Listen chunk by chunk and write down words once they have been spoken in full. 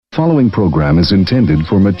Following program is intended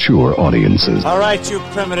for mature audiences. All right, you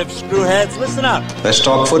primitive screwheads, listen up. Let's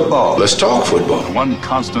talk football. Let's talk football. One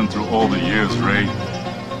constant through all the years, Ray,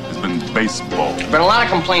 has been baseball. Been a lot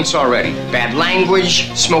of complaints already. Bad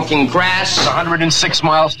language, smoking grass. 106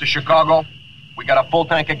 miles to Chicago. We got a full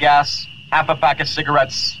tank of gas, half a pack of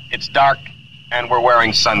cigarettes. It's dark, and we're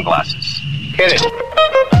wearing sunglasses. Hit it.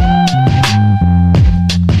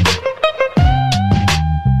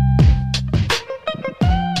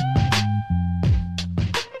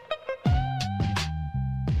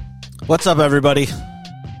 What's up, everybody?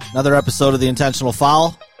 Another episode of The Intentional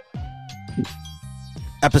Foul.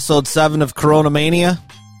 Episode 7 of Corona Mania.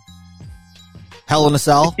 Hell in a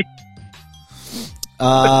Cell.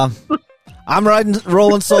 I'm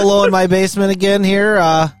rolling solo in my basement again here.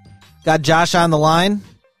 Got Josh on the line.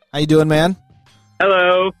 How you doing, man?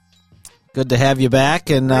 Hello. Good to have you back.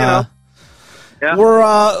 And Yeah.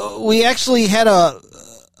 we actually had a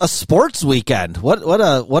sports weekend. What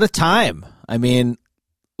a time. I mean,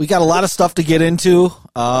 we got a lot of stuff to get into.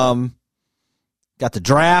 Got the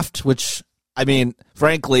draft, which, I mean,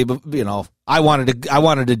 frankly, you know, I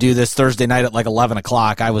wanted to do this Thursday night at like 11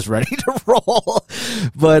 o'clock. I was ready to roll.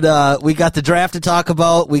 But we got the draft to talk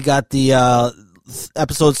about. We got the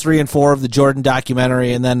episodes 3 and 4 of the Jordan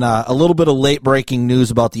documentary, and then a little bit of late breaking news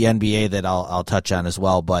about the NBA that I'll touch on as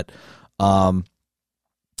well. But I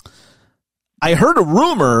heard a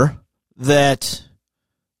rumor that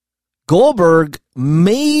Goldberg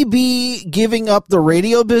may be giving up the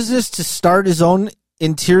radio business to start his own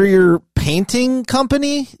interior painting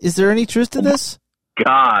company. Is there any truth to this?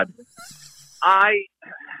 God,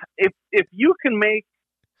 if you can make,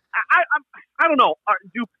 I don't know.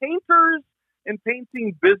 Do painters and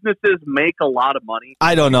painting businesses make a lot of money?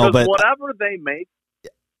 I don't know, because but whatever they make,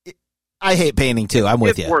 I hate painting too. I'm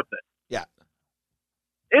with you. It's worth it. Yeah,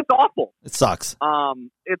 it's awful. It sucks.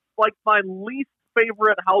 It's like my least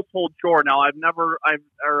favorite household chore. Now, I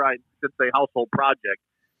should say household project.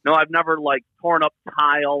 No, I've never like torn up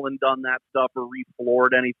tile and done that stuff or refloored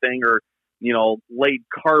anything or, you know, laid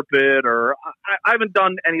carpet or I haven't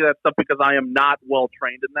done any of that stuff because I am not well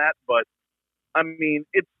trained in that. But I mean,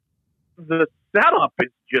 the setup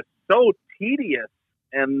is just so tedious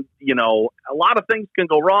and, you know, a lot of things can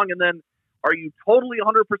go wrong. And then are you totally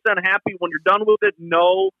 100% happy when you're done with it?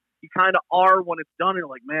 No. You kind of are when it's done. You're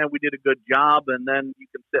like, man, we did a good job, and then you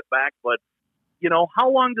can sit back. But, you know,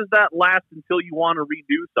 how long does that last until you want to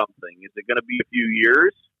redo something? Is it going to be a few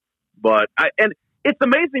years? And it's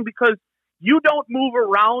amazing because you don't move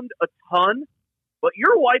around a ton, but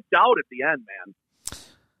you're wiped out at the end, man.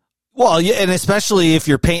 Well, yeah, and especially if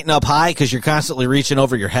you're painting up high because you're constantly reaching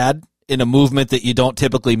over your head in a movement that you don't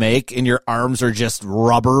typically make, and your arms are just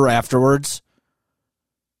rubber afterwards.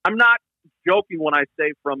 I'm not joking when I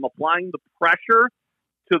say from applying the pressure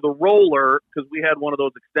to the roller, because we had one of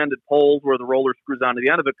those extended poles where the roller screws onto the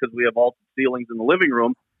end of it because we have vaulted ceilings in the living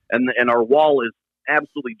room and our wall is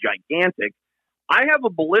absolutely gigantic. I have a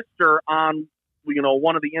blister on, you know,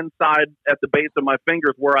 one of the inside at the base of my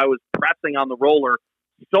fingers where I was pressing on the roller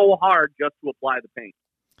so hard just to apply the paint.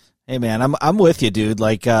 Hey man, I'm with you, dude.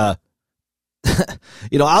 Like, you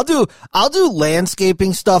know, I'll do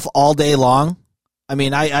landscaping stuff all day long. I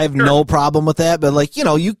mean, I have no problem with that, but like, you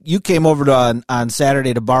know, you came over on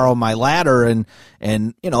Saturday to borrow my ladder and,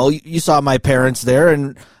 you know, you saw my parents there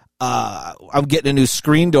and, I'm getting a new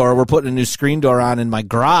screen door. We're putting a new screen door on in my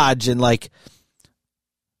garage and like,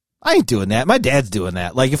 I ain't doing that. My dad's doing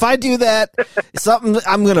that. Like if I do that,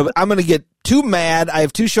 I'm going to get too mad. I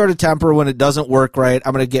have too short a temper when it doesn't work right.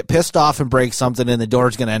 I'm going to get pissed off and break something and the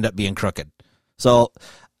door's going to end up being crooked. So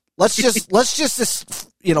let's just,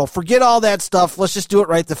 you know, forget all that stuff. Let's just do it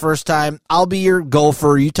right the first time. I'll be your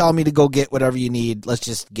gopher. You tell me to go get whatever you need. Let's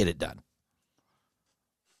just get it done.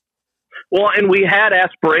 Well, and we had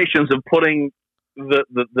aspirations of putting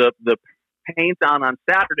the paint on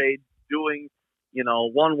Saturday, doing, you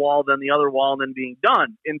know, one wall, then the other wall, and then being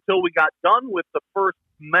done. Until we got done with the first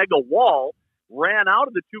mega wall, ran out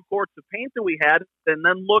of the 2 quarts of paint that we had, and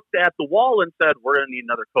then looked at the wall and said, we're going to need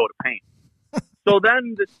another coat of paint. So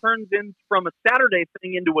then this turns in from a Saturday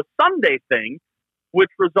thing into a Sunday thing, which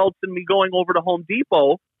results in me going over to Home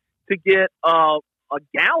Depot to get a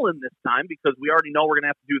gallon this time because we already know we're going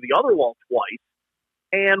to have to do the other wall twice.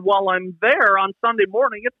 And while I'm there on Sunday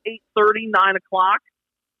morning, it's 8:30, 9 o'clock,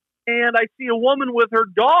 and I see a woman with her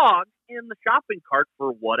dog in the shopping cart for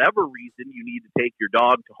whatever reason you need to take your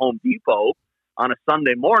dog to Home Depot on a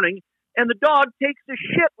Sunday morning, and the dog takes a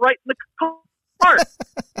shit right in the cart.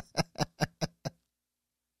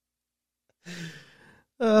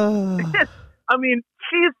 I mean,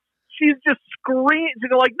 she's just screaming.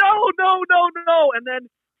 She's like, no. And then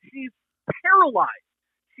she's paralyzed.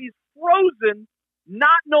 She's frozen,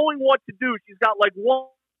 not knowing what to do. She's got like one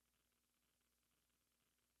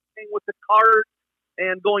thing with the cart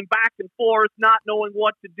and going back and forth, not knowing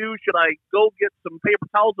what to do. Should I go get some paper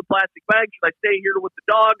towels and plastic bags? Should I stay here with the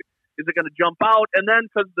dog? Is it going to jump out? And then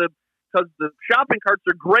because the shopping carts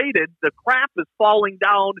are graded, the crap is falling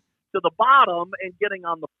down to the bottom and getting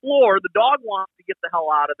on the floor. The dog wants to get the hell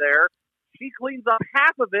out of there. She cleans up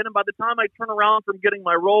half of it, and by the time I turn around from getting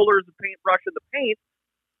my rollers and paintbrush and the paint,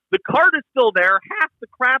 the cart is still there. Half the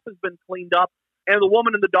crap has been cleaned up, and the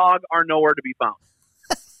woman and the dog are nowhere to be found.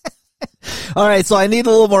 All right, so I need a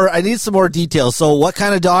little more. I need some more details. So, what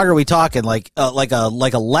kind of dog are we talking? Like a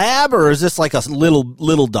lab, or is this like a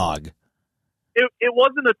little dog? It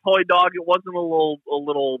wasn't a toy dog. It wasn't a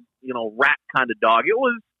little rat kind of dog. It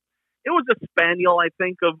was a spaniel, I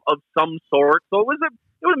think, of some sort. So it was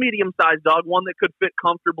a medium sized dog, one that could fit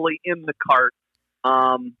comfortably in the cart.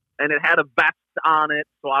 And it had a vest on it,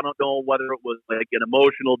 so I don't know whether it was like an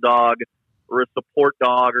emotional dog or a support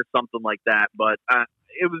dog or something like that. But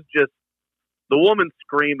it was just the woman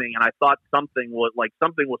screaming, and I thought something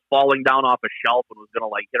was falling down off a shelf and was going to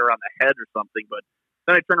like hit her on the head or something. But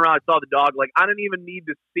then I turned around, I saw the dog. Like, I didn't even need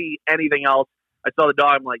to see anything else. I saw the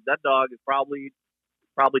dog. I'm like, that dog is probably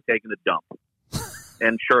taking a dump.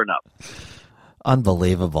 And sure enough,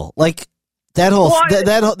 unbelievable. Like that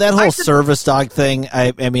whole service dog thing.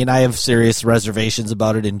 I mean, I have serious reservations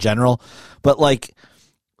about it in general. But like,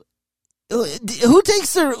 who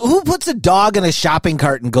puts a dog in a shopping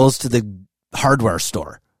cart and goes to the hardware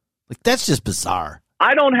store? Like, that's just bizarre.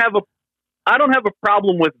 I don't have a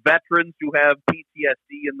problem with veterans who have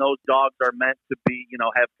PTSD, and those dogs are meant to be,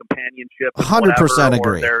 have companionship. 100%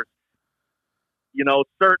 agree. There's,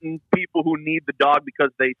 certain people who need the dog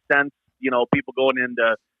because they sense, people going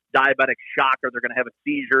into diabetic shock or they're going to have a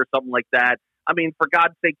seizure or something like that. I mean, for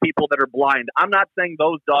God's sake, people that are blind. I'm not saying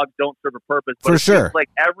those dogs don't serve a purpose, but for it sure, seems like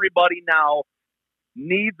everybody now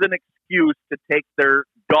needs an excuse to take their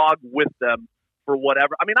dog with them for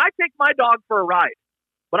whatever. I mean, I take my dog for a ride,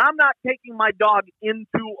 but I'm not taking my dog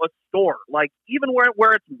into a store, like even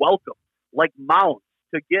where it's welcome, like Mounds,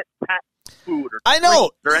 to get pet food or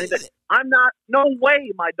or anything. I'm not. No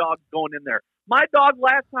way, my dog's going in there. My dog,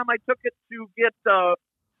 last time I took it to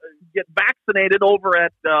get vaccinated over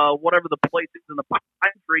at whatever the place is in the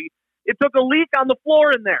pine tree, it took a leak on the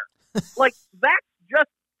floor in there. Like, that's just,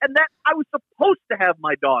 and that I was supposed to have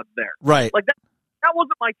my dog there. Right. Like, that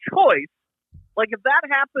wasn't my choice. Like, if that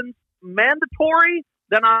happens mandatory,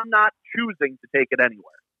 then I'm not choosing to take it anywhere.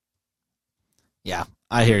 Yeah,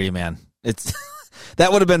 I hear you, man. It's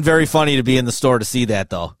that would have been very funny to be in the store to see that,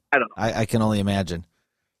 though. I don't know. I can only imagine.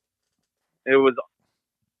 It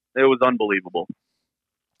was unbelievable.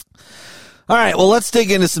 All right, well, let's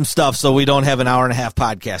dig into some stuff so we don't have an hour and a half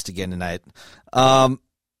podcast again tonight.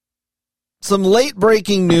 Some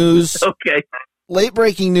late-breaking news. Okay.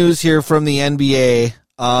 Late-breaking news here from the NBA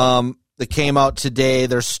that came out today.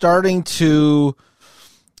 They're starting to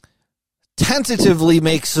tentatively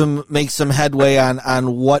make some headway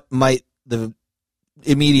on what might the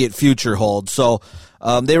immediate future hold. So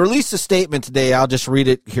they released a statement today. I'll just read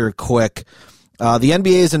it here quick. The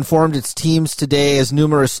NBA has informed its teams today as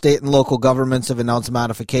numerous state and local governments have announced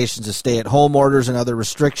modifications to stay-at-home orders and other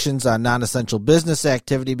restrictions on non-essential business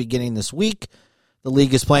activity beginning this week. The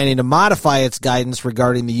league is planning to modify its guidance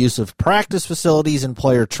regarding the use of practice facilities and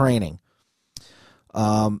player training.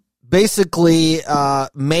 Basically,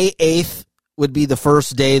 May 8th would be the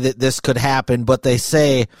first day that this could happen, but they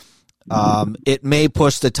say it may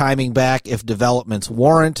push the timing back if developments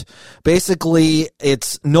warrant. Basically,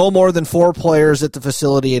 it's no more than 4 players at the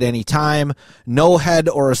facility at any time. No head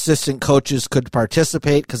or assistant coaches could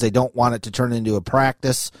participate because they don't want it to turn into a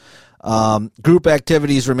practice. Group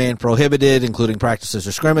activities remain prohibited, including practices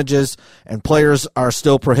or scrimmages, and players are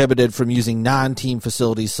still prohibited from using non-team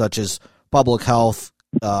facilities such as public health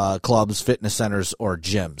clubs, fitness centers, or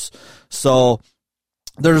gyms. So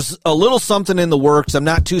there's a little something in the works. I'm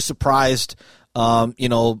not too surprised.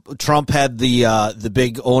 Trump had the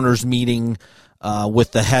big owners meeting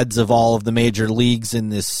with the heads of all of the major leagues in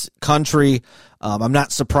this country. I'm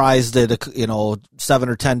not surprised that 7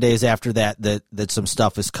 or 10 days after that some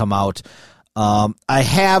stuff has come out. I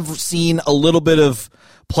have seen a little bit of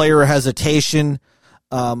player hesitation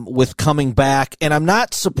with coming back, and I'm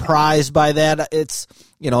not surprised by that. It's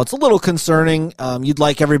a little concerning. You'd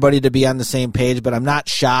like everybody to be on the same page, but I'm not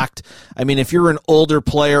shocked. I mean, if you're an older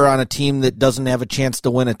player on a team that doesn't have a chance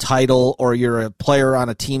to win a title, or you're a player on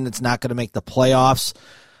a team that's not going to make the playoffs,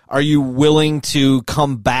 are you willing to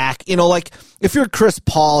come back? Like if you're Chris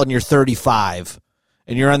Paul and you're 35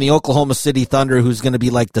 and you're on the Oklahoma City Thunder, who's going to be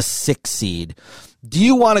like the 6th seed. Do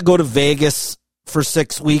you want to go to Vegas for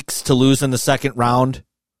 6 weeks to lose in the second round?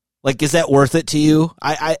 Like, is that worth it to you?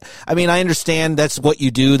 I mean, I understand that's what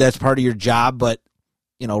you do. That's part of your job. But,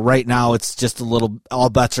 right now it's just a little, all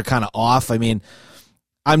bets are kind of off. I mean,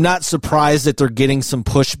 I'm not surprised that they're getting some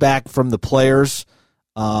pushback from the players.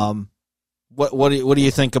 What do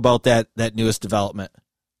you think about that newest development?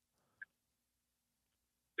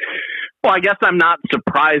 Well, I guess I'm not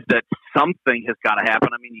surprised that something has got to happen.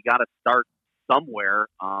 I mean, you got to start somewhere.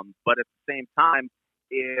 But at the same time,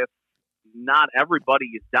 if not everybody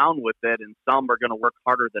is down with it and some are going to work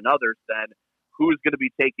harder than others, then who's going to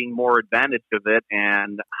be taking more advantage of it,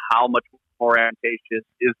 and how much more advantageous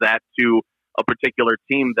is that to a particular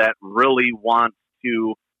team that really wants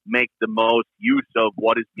to make the most use of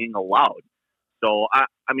what is being allowed? So, I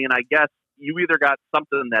mean, I guess you either got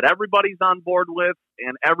something that everybody's on board with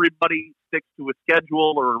and everybody sticks to a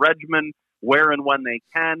schedule or a regimen where and when they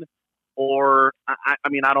can, or, I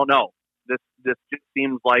mean, I don't know. This just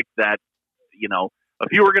seems like that, a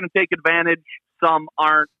few are going to take advantage, some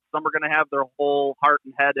aren't. Some are going to have their whole heart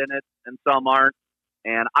and head in it, and some aren't.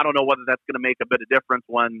 And I don't know whether that's going to make a bit of difference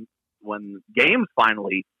when games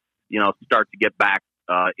finally, start to get back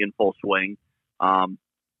in full swing.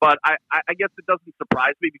 But I guess it doesn't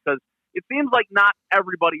surprise me, because it seems like not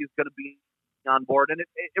everybody is going to be on board, and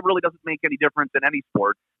it really doesn't make any difference in any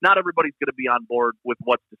sport. Not everybody's going to be on board with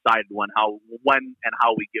what's decided when and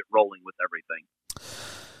how we get rolling with everything.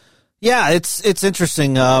 Yeah, it's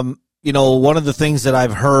interesting. One of the things that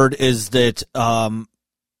I've heard is that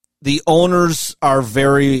the owners are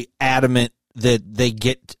very adamant that they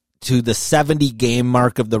get to the 70-game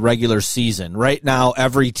mark of the regular season. Right now,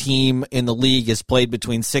 every team in the league has played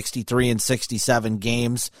between 63 and 67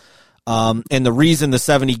 games. And the reason the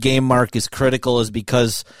 70-game mark is critical is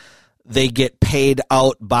because they get paid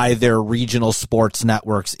out by their regional sports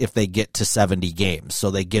networks if they get to 70 games. So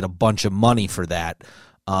they get a bunch of money for that.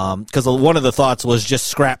 Because one of the thoughts was just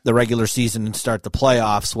scrap the regular season and start the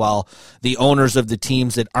playoffs. While the owners of the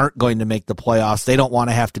teams that aren't going to make the playoffs, they don't want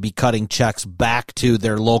to have to be cutting checks back to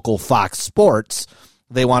their local Fox Sports.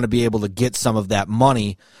 They want to be able to get some of that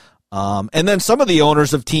money. And then some of the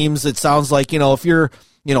owners of teams, it sounds like, if you're,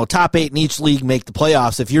 top 8 in each league make the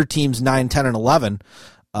playoffs, if your team's 9, 10, and 11,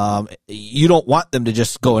 you don't want them to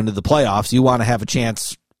just go into the playoffs. You want to have a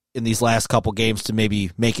chance in these last couple games to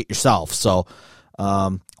maybe make it yourself. So,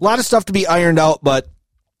 a lot of stuff to be ironed out, but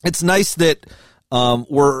it's nice that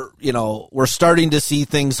we're starting to see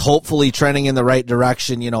things hopefully trending in the right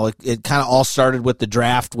direction. It kind of all started with the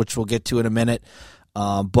draft, which we'll get to in a minute.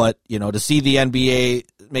 But to see the NBA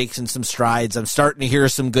making some strides, I'm starting to hear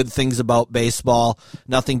some good things about baseball.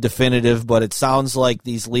 Nothing definitive, but it sounds like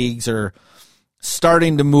these leagues are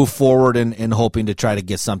starting to move forward and hoping to try to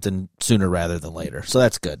get something sooner rather than later. So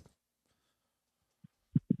that's good.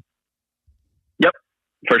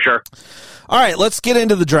 For sure. All right, let's get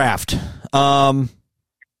into the draft. Let's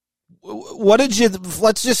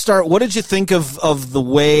just start. What did you think of the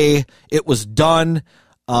way it was done?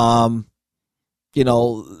 No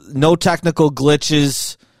technical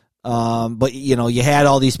glitches, but you had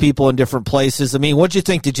all these people in different places. I mean, what'd you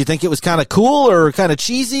think? Did you think it was kind of cool or kind of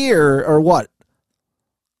cheesy or what?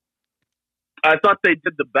 I thought they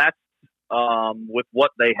did the best with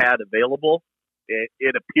what they had available.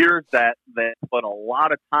 It appears that they put a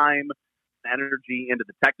lot of time and energy into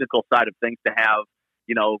the technical side of things to have,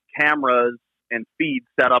 cameras and feeds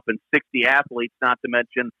set up in 60 athletes, not to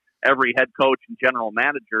mention every head coach and general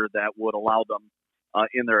manager that would allow them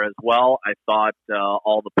in there as well. I thought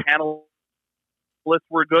all the panelists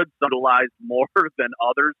were good, some utilized more than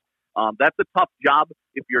others. That's a tough job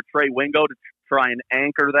if you're Trey Wingo to try and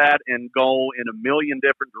anchor that and go in a million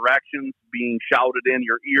different directions, being shouted in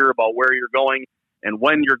your ear about where you're going and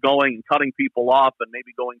when you're going, and cutting people off and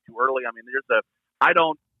maybe going too early. I mean, I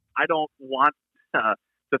don't want to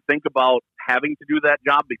think about having to do that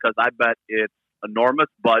job, because I bet it's enormous.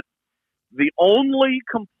 But the only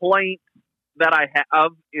complaint that I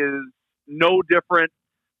have is no different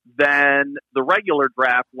than the regular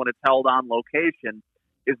draft when it's held on location,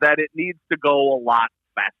 is that it needs to go a lot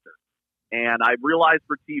faster. And I realize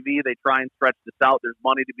for TV, they try and stretch this out. There's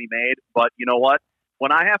money to be made. But you know what?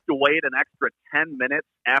 When I have to wait an extra 10 minutes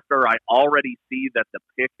after I already see that the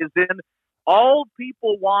pick is in, all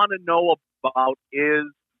people want to know about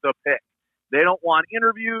is the pick. They don't want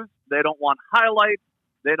interviews. They don't want highlights.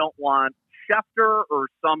 They don't want Schefter or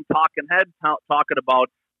some talking head talking about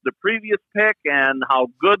the previous pick and how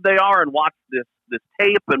good they are and watch this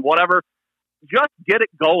tape and whatever. Just get it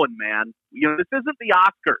going, man. This isn't the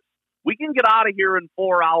Oscars. We can get out of here in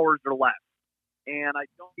 4 hours or less. and I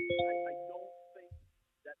don't think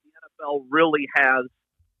that the NFL really has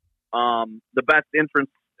the best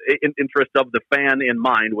interest of the fan in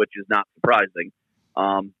mind, which is not surprising.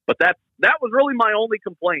 But that was really my only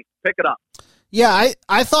complaint. Pick it up. Yeah,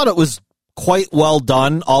 I thought it was quite well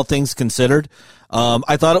done, all things considered.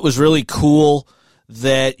 I thought it was really cool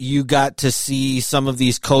that you got to see some of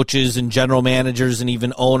these coaches and general managers and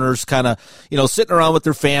even owners kind of, sitting around with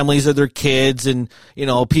their families or their kids, and,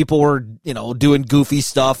 people were, doing goofy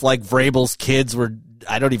stuff like Vrabel's kids were,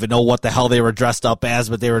 I don't even know what the hell they were dressed up as,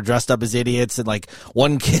 but they were dressed up as idiots. And like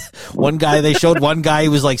one guy, they showed one guy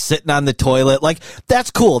who was like sitting on the toilet. Like, that's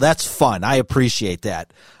cool. That's fun. I appreciate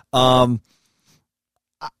that.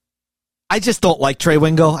 I just don't like Trey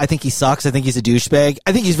Wingo. I think he sucks. I think he's a douchebag.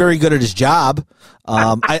 I think he's very good at his job.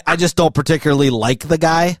 I just don't particularly like the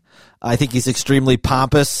guy. I think he's extremely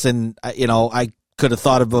pompous, and I could have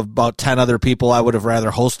thought of about 10 other people I would have rather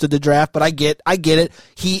hosted the draft, but I get it.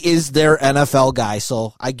 He is their NFL guy,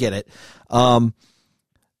 so I get it. I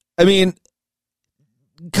mean,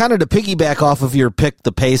 kind of to piggyback off of your pick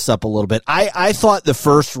the pace up a little bit, I thought the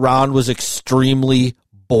first round was extremely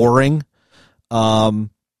boring.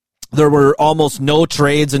 There were almost no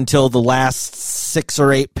trades until the last 6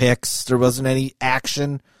 or 8 picks. There wasn't any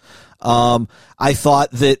action. I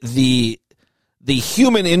thought that the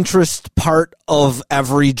human interest part of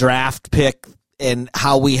every draft pick and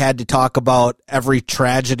how we had to talk about every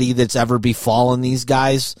tragedy that's ever befallen these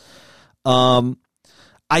guys, I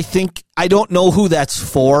don't know who that's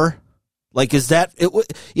for. Like, is that it?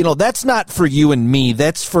 That's not for you and me.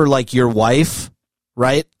 That's for like your wife,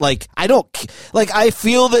 right? Like, I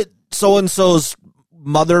feel that so-and-so's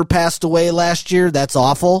mother passed away last year. That's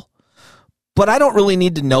awful. But I don't really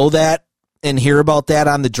need to know that and hear about that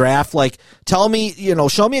on the draft. Like, tell me,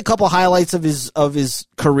 show me a couple highlights of his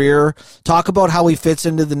career, talk about how he fits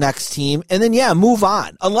into the next team, and then, move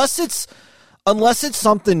on. Unless it's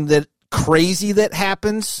something that crazy that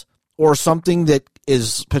happens or something that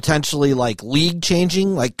is potentially like league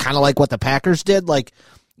changing, like kind of like what the Packers did. Like,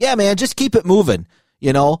 yeah, man, just keep it moving,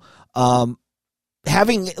 and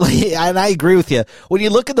I agree with you. When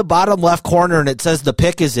you look at the bottom left corner and it says the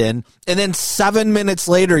pick is in, and then 7 minutes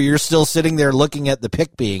later you're still sitting there looking at the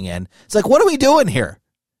pick being in, it's like, what are we doing here?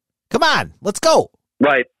 Come on, let's go.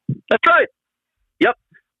 Right. That's right. Yep.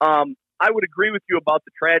 I would agree with you about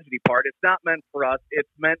the tragedy part. It's not meant for us. It's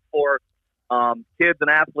meant for kids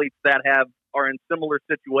and athletes that are in similar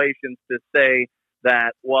situations to say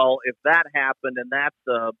that, well, if that happened and that's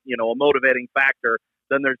a motivating factor,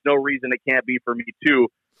 then there's no reason it can't be for me too.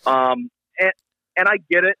 And I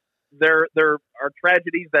get it. There are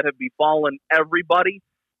tragedies that have befallen everybody,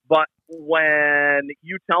 but when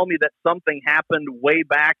you tell me that something happened way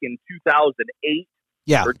back in 2008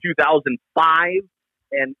 or 2005,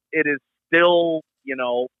 and it is still,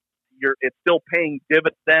 it's still paying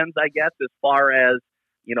dividends, I guess, as far as,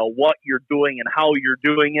 what you're doing and how you're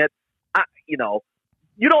doing it. You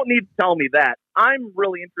don't need to tell me that. I'm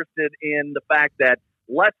really interested in the fact that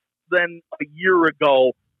less than a year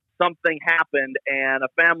ago, something happened, and a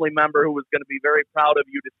family member who was going to be very proud of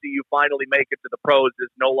you to see you finally make it to the pros is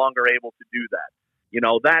no longer able to do that.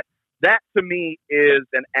 That to me is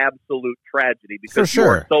an absolute tragedy, because you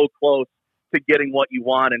are so close to getting what you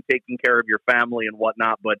want and taking care of your family and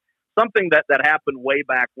whatnot. But something that happened way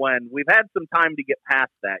back when, we've had some time to get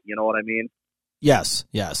past that. You know what I mean? Yes.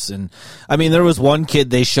 And I mean, there was one kid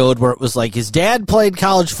they showed where it was like his dad played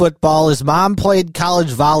college football, his mom played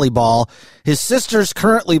college volleyball, his sister's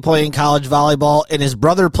currently playing college volleyball, and his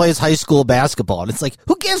brother plays high school basketball. And it's like,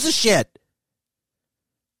 who gives a shit?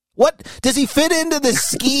 What does he fit into the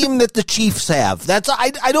scheme that the Chiefs have?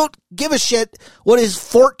 I don't give a shit what his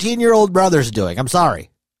 14-year-old brother's doing. I'm sorry.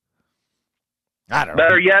 I don't know.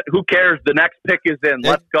 Better yet, who cares? The next pick is in.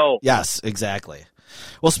 Let's go. Yes, exactly.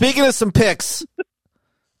 Well, speaking of some picks,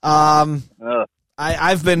 I've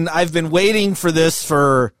been waiting for this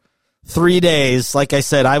for 3 days. Like I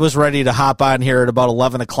said, I was ready to hop on here at about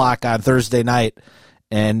 11 o'clock on Thursday night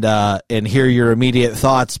and hear your immediate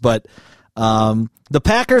thoughts. But the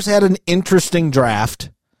Packers had an interesting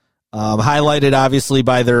draft, highlighted obviously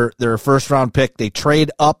by their first round pick. They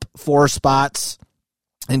trade up 4 spots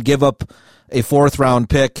and give up a 4th round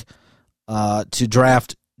pick to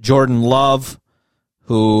draft Jordan Love,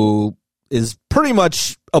 who is pretty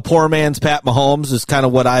much a poor man's Pat Mahomes, is kind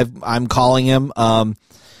of what I'm calling him.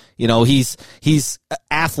 He's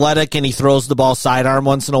athletic and he throws the ball sidearm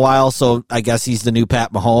once in a while, so I guess he's the new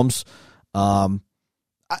Pat Mahomes.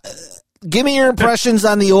 Give me your impressions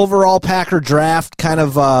on the overall Packer draft, kind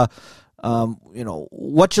of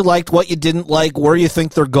what you liked, what you didn't like, where you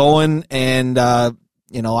think they're going, and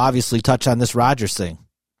obviously touch on this Rodgers thing.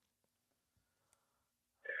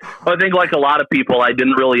 I think, like a lot of people, I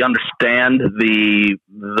didn't really understand the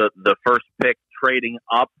first pick trading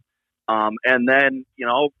up, and then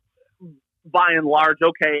by and large,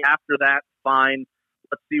 okay, after that, fine.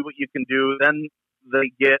 Let's see what you can do. Then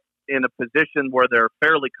they get in a position where they're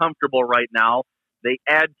fairly comfortable right now. They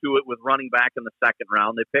add to it with running back in the second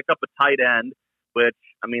round. They pick up a tight end, which,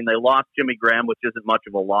 they lost Jimmy Graham, which isn't much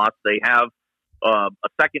of a loss. They have a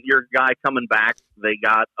second-year guy coming back. They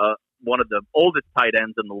got one of the oldest tight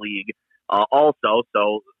ends in the league also.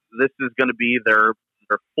 So this is going to be their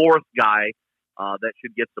fourth guy that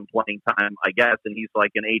should get some playing time, I guess. And he's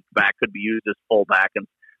like an eighth back, could be used as fullback. And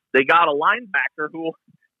they got a linebacker who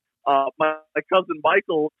my cousin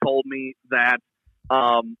Michael told me that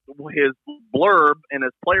his blurb and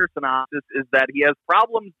his player synopsis is that he has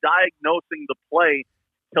problems diagnosing the play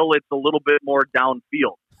till it's a little bit more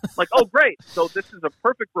downfield. Like, oh, great. So this is a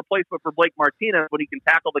perfect replacement for Blake Martinez when he can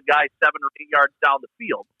tackle the guy 7 or 8 yards down the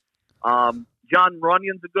field. John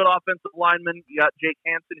Runyon's a good offensive lineman. You got Jake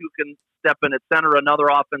Hansen who can step in at center, another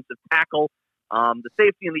offensive tackle. The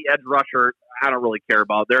safety and the edge rusher, I don't really care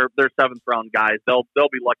about. They're seventh round guys. They'll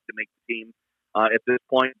be lucky to make the team at this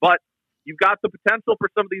point. But you've got the potential for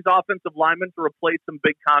some of these offensive linemen to replace some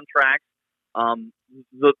big contracts.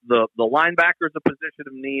 The linebacker's a position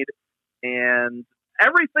of need, and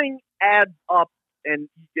everything adds up. And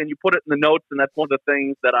you put it in the notes, and that's one of the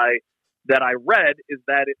things that I read is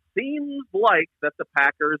that it seems like that the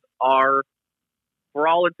Packers are, for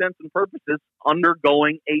all intents and purposes,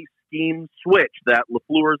 undergoing a scheme switch. That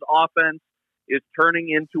LaFleur's offense is turning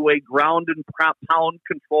into a ground and pound,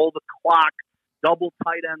 control the clock, double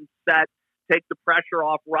tight end set, take the pressure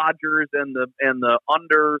off Rodgers and the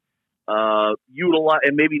under utilize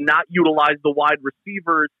and maybe not utilize the wide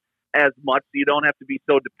receivers as much, so you don't have to be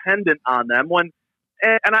so dependent on them.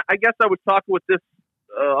 I guess I was talking with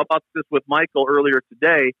about this with Michael earlier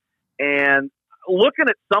today, and looking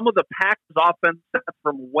at some of the Packers offense sets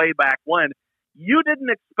from way back when, you didn't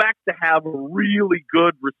expect to have a really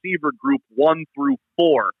good receiver group 1 through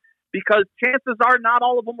 4, because chances are not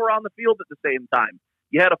all of them were on the field at the same time.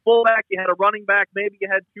 You had a fullback, you had a running back, maybe you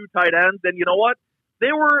had 2 tight ends, and you know what? They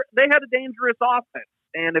had a dangerous offense.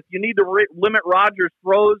 And if you need to limit Rodgers'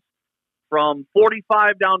 throws from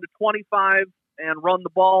 45 down to 25 and run the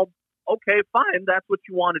ball, okay, fine, that's what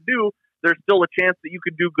you want to do. There's still a chance that you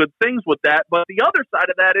could do good things with that. But the other side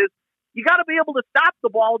of that is you got to be able to stop the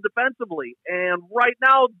ball defensively. And right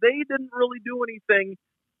now, they didn't really do anything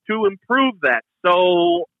to improve that.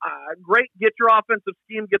 So, great, get your offensive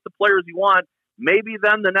scheme, get the players you want. Maybe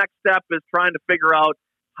then the next step is trying to figure out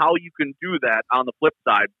how you can do that on the flip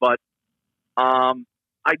side. But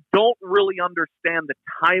I don't really understand the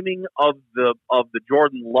timing of the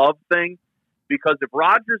Jordan Love thing, because if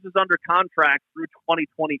Rodgers is under contract through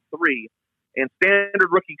 2023, and standard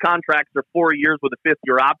rookie contracts are 4 years with a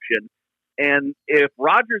 5th-year option, and if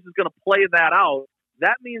Rodgers is going to play that out,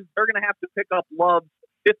 that means they're going to have to pick up Love's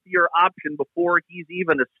 5th-year option before he's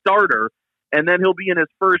even a starter, and then he'll be in his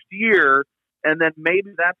first year, and then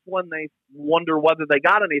maybe that's when they wonder whether they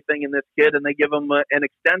got anything in this kid and they give him an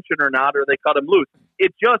extension or not, or they cut him loose.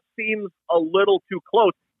 It just seems a little too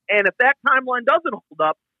close. And if that timeline doesn't hold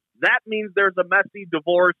up, that means there's a messy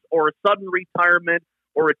divorce or a sudden retirement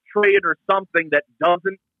or a trade or something that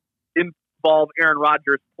doesn't involve Aaron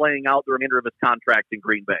Rodgers playing out the remainder of his contract in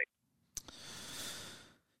Green Bay.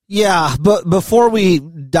 Yeah, but before we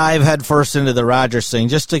dive headfirst into the Rodgers thing,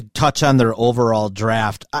 just to touch on their overall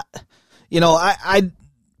draft, I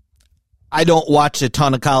don't watch a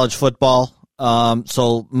ton of college football,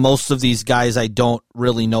 so most of these guys I don't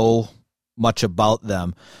really know much about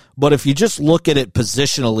them. But if you just look at it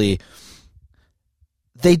positionally,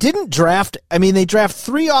 they didn't draft, they draft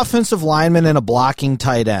 3 offensive linemen and a blocking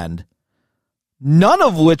tight end, none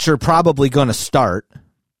of which are probably going to start.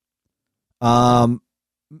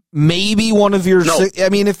 Maybe one of your,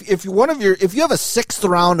 if you have a 6th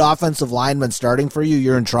round offensive lineman starting for you,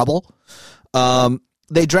 you're in trouble.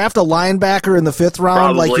 They draft a linebacker in the 5th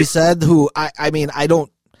round, like you said, who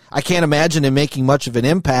I can't imagine him making much of an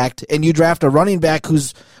impact. And you draft a running back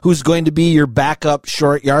who's going to be your backup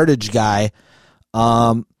short yardage guy.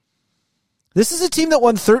 This is a team that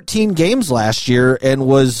won 13 games last year and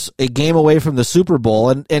was a game away from the Super Bowl.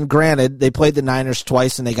 And granted, they played the Niners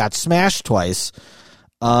twice and they got smashed twice.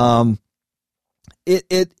 It's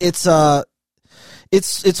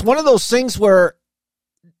one of those things where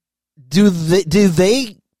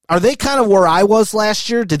are they kind of where I was last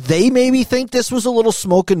year? Did they maybe think this was a little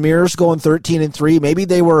smoke and mirrors going 13-3? Maybe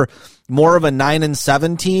they were more of a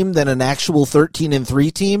 9-7 team than an actual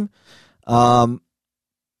 13-3 team.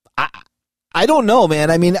 I don't know,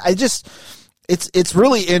 man. I mean, it's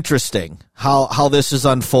really interesting how this is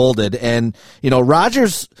unfolded. And,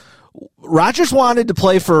 Rodgers wanted to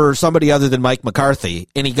play for somebody other than Mike McCarthy,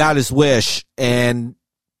 and he got his wish. And,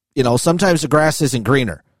 sometimes the grass isn't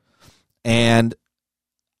greener. And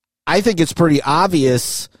I think it's pretty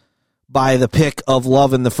obvious by the pick of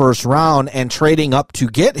Love in the first round and trading up to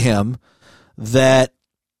get him that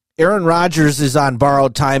Aaron Rodgers is on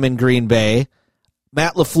borrowed time in Green Bay.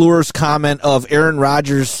 Matt LaFleur's comment of Aaron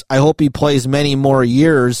Rodgers, I hope he plays many more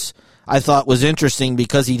years, I thought was interesting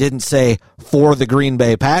because he didn't say for the Green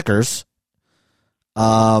Bay Packers.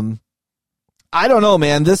 I don't know,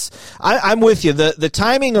 man. I'm with you. The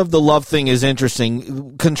timing of the Love thing is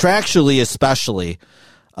interesting, contractually especially,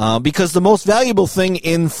 because the most valuable thing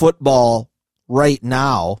in football right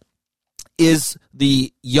now is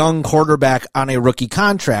the young quarterback on a rookie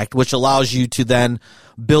contract, which allows you to then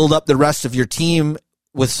build up the rest of your team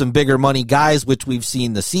with some bigger money guys, which we've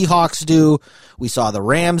seen the Seahawks do. We saw the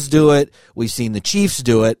Rams do it. We've seen the Chiefs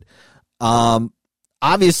do it.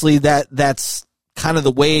 Obviously, that's kind of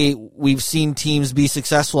the way we've seen teams be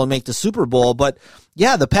successful and make the Super Bowl. But,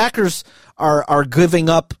 yeah, the Packers are giving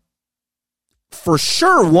up for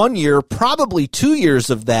sure 1 year, probably 2 years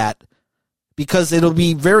of that, because it'll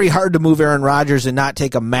be very hard to move Aaron Rodgers and not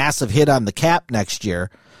take a massive hit on the cap next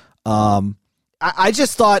year. I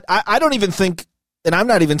just thought, I don't even think, and I'm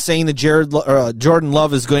not even saying that Jordan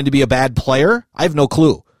Love is going to be a bad player. I have no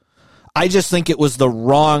clue. I just think it was the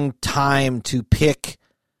wrong time to pick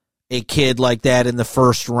a kid like that in the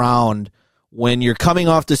first round when you're coming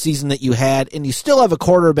off the season that you had, and you still have a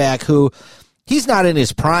quarterback who, he's not in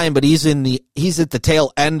his prime, but he's at the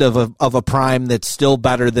tail end of a prime that's still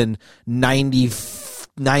better than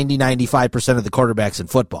 95% of the quarterbacks in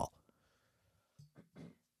football.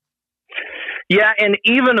 Yeah, and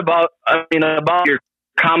even about your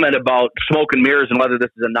comment about smoke and mirrors and whether this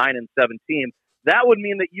is a 9-7 team, that would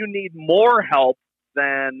mean that you need more help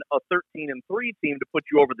than a 13-3 team to put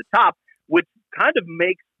you over the top, which kind of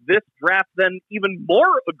makes this draft then even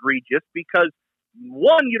more egregious because,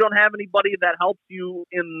 one, you don't have anybody that helps you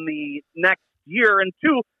in the next year, and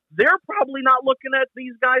two, they're probably not looking at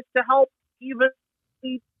these guys to help even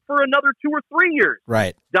for another 2 or 3 years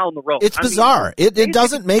right down the road. It's bizarre. It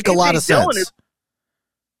doesn't make a lot of sense.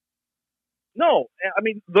 No, I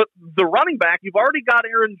mean, the running back, you've already got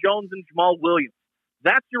Aaron Jones and Jamal Williams.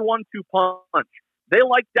 That's your 1-2 punch. They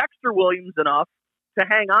like Dexter Williams enough to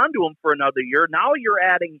hang on to him for another year. Now you're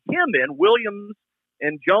adding him in. Williams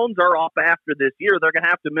and Jones are off after this year. They're going to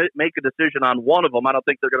have to make a decision on one of them. I don't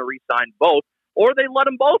think they're going to re-sign both. Or they let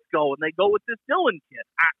them both go and they go with this Dillon kid.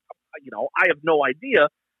 I have no idea.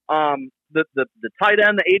 The tight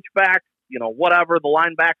end, the H-back, whatever. The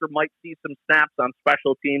linebacker might see some snaps on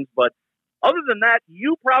special teams, but other than that,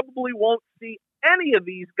 you probably won't see any of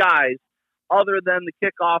these guys other than the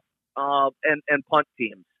kickoff and punt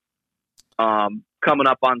teams coming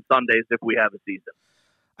up on Sundays if we have a season.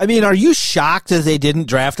 I mean, are you shocked that they didn't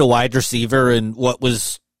draft a wide receiver in what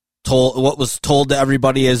was told to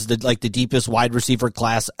everybody as the deepest wide receiver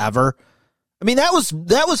class ever? I mean, that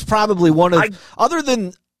was probably one of other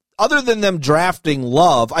than them drafting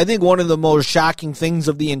Love, I think one of the most shocking things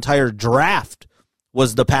of the entire draft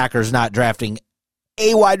was the Packers not drafting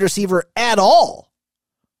a wide receiver at all.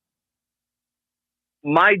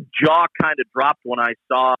 My jaw kind of dropped when I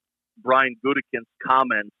saw Brian Gutekunst's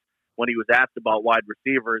comments when he was asked about wide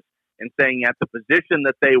receivers and saying at the position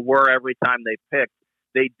that they were every time they picked,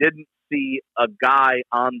 they didn't see a guy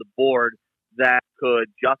on the board that could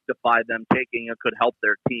justify them taking and could help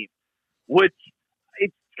their team, which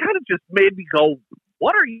it kind of just made me go,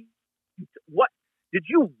 what did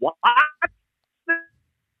you watch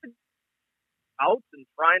out and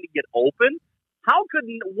trying to get open? How could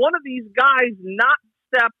one of these guys not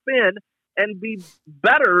step in and be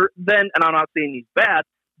better than, and I'm not saying he's bad,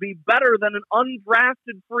 be better than an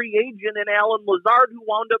undrafted free agent in Alan Lazard who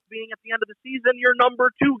wound up being at the end of the season your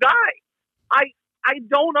number 2 guy? I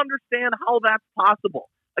don't understand how that's possible.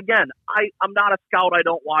 Again, I'm not a scout. I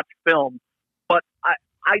don't watch film, but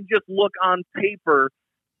I just look on paper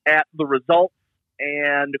at the results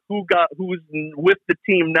and who's with the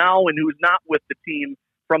team now and who's not with the team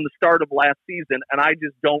from the start of last season, and I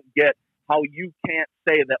just don't get how you can't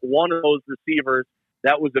say that one of those receivers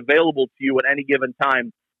that was available to you at any given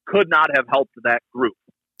time could not have helped that group.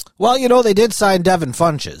 Well, they did sign Devin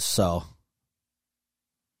Funches, so.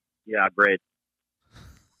 Yeah, great.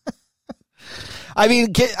 I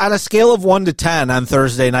mean, on a scale of 1 to 10 on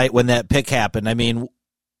Thursday night when that pick happened, I mean,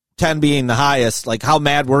 10 being the highest, how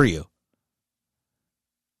mad were you?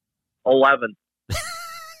 11.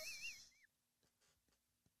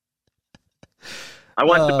 I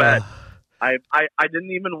went to bed. I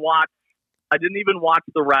didn't even watch. I didn't even watch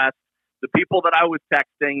the rest. The people that I was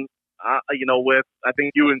texting, with, I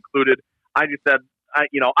think you included, I just said, I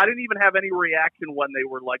didn't even have any reaction when they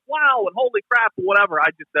were like, wow, and holy crap, or whatever. I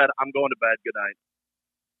just said, I'm going to bed. Good night.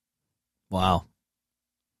 Wow.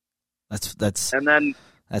 And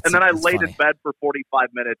then I laid funny. in bed for 45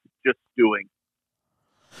 minutes just stewing.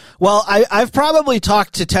 Well, I've probably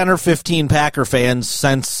talked to 10 or 15 Packer fans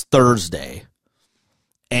since Thursday,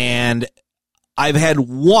 and I've had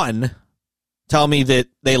one tell me that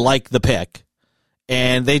they like the pick,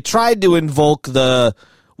 and they tried to invoke they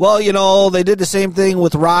did the same thing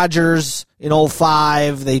with Rodgers in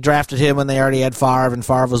 2005. They drafted him when they already had Favre, and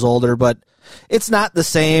Favre was older, but it's not the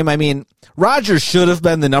same. I mean, Rodgers should have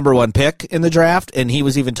been the number one pick in the draft, and he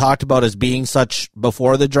was even talked about as being such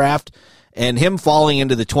before the draft, and him falling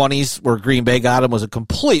into the 20s where Green Bay got him was a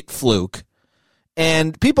complete fluke.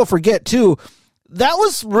 And people forget, too, that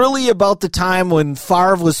was really about the time when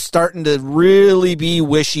Favre was starting to really be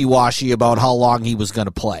wishy-washy about how long he was going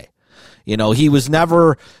to play. He was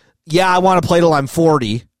never, I want to play till I'm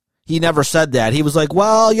 40. He never said that. He was like,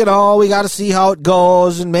 well, we got to see how it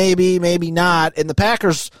goes, and maybe not. And the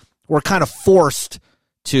Packers were kind of forced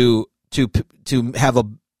to have a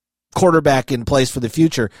quarterback in place for the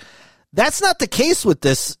future. That's not the case with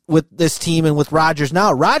this team and with Rodgers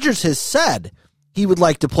now. Rodgers has said he would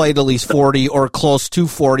like to play till he's 40 or close to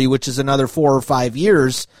 40, which is another 4 or 5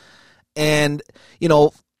 years. And,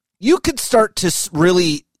 you could start to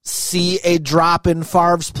really see a drop in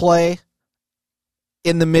Favre's play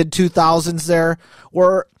in the mid-2000s there,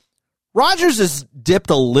 where Rodgers has dipped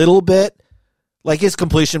a little bit, like his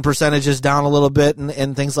completion percentage is down a little bit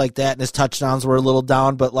and things like that, and his touchdowns were a little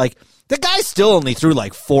down, but like the guy still only threw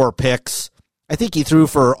like 4 picks. I think he threw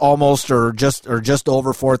for almost or just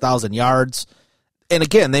over 4,000 yards. And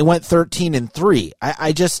again, they went 13-3.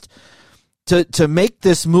 I just to make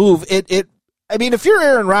this move, I mean, if you're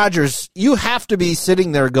Aaron Rodgers, you have to be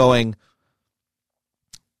sitting there going,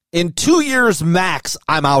 in 2 years max,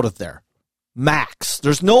 I'm out of there. Max.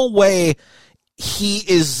 There's no way he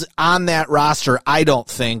is on that roster, I don't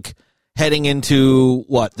think, heading into,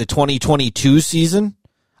 the 2022 season?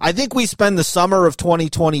 I think we spend the summer of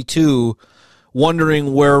 2022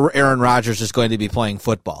 wondering where Aaron Rodgers is going to be playing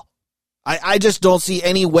football. I just don't see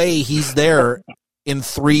any way he's there in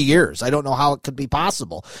 3 years. I don't know how it could be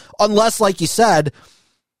possible. Unless, like you said,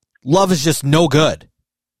 Love is just no good.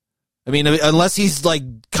 I mean, unless he's like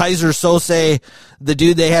Kaiser Sose, the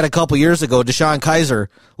dude they had a couple years ago, Deshaun Kaiser,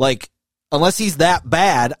 like, unless he's that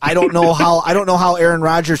bad, I don't know how Aaron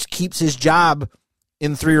Rodgers keeps his job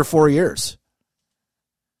in 3 or 4 years.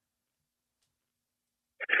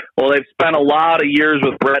 Well, they've spent a lot of years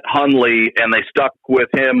with Brett Hundley, and they stuck with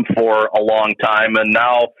him for a long time. And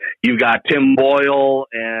now you've got Tim Boyle,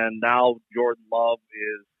 and now Jordan Love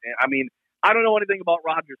is. I mean, I don't know anything about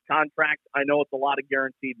Rodgers' contract. I know it's a lot of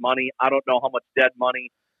guaranteed money. I don't know how much dead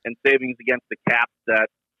money and savings against the cap that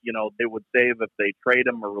they would save if they trade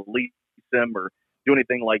him or release him or do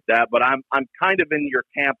anything like that. But I'm kind of in your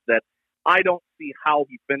camp that I don't see how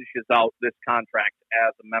he finishes out this contract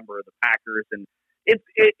as a member of the Packers. And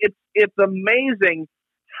it's amazing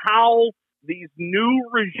how these new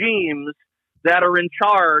regimes that are in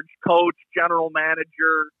charge, coach, general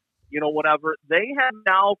manager, whatever, they have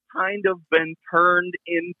now kind of been turned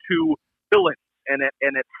into villains. And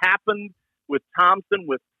it happened with Thompson,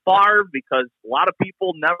 with Favre, because a lot of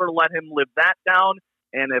people never let him live that down.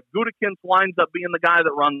 And if Gutekunst winds up being the guy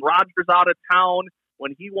that runs Rodgers out of town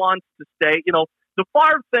when he wants to stay, the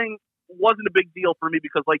Favre thing wasn't a big deal for me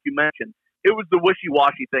because, like you mentioned, it was the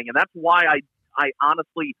wishy-washy thing. And that's why I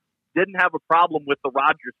honestly didn't have a problem with the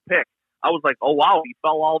Rodgers pick. I was like, oh, wow, he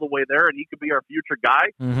fell all the way there, and he could be our future guy.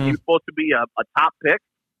 Mm-hmm. He was supposed to be a top pick.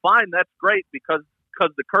 Fine, that's great, because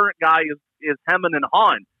the current guy is hemming and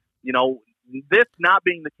hawing. This not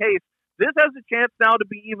being the case, this has a chance now to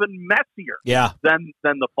be even messier than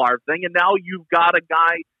the Favre thing. And now you've got a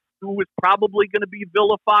guy who is probably going to be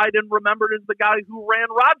vilified and remembered as the guy who ran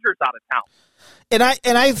Rodgers out of town.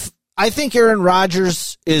 And I think Aaron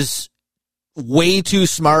Rodgers is way too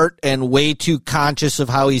smart and way too conscious of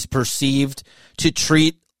how he's perceived to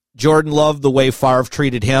treat Jordan Love the way Favre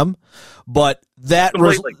treated him. But that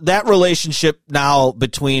relationship now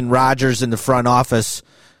between Rodgers and the front office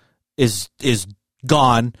is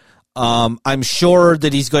gone. I'm sure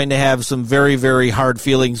that he's going to have some very, very hard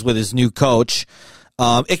feelings with his new coach.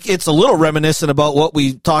 It's a little reminiscent about what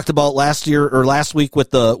we talked about last week with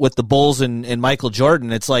the Bulls and Michael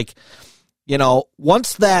Jordan. It's like,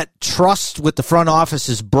 once that trust with the front office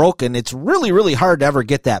is broken, it's really, really hard to ever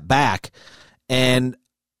get that back. And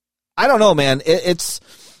I don't know, man. It's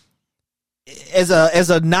as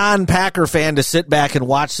a non-Packer fan to sit back and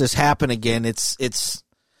watch this happen again. It's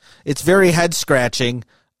very head scratching.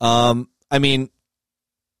 I mean,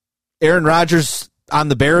 Aaron Rodgers on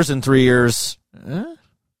the Bears in 3 years.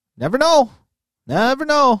 Never know.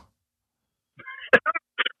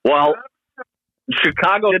 Well,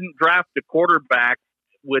 Chicago didn't draft a quarterback,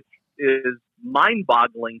 which is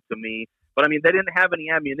mind-boggling to me. But, I mean, they didn't have any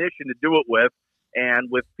ammunition to do it with. And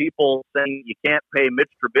with people saying you can't pay Mitch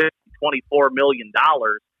Trubisky $24 million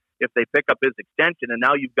if they pick up his extension, and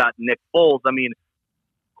now you've got Nick Foles. I mean,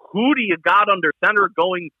 who do you got under center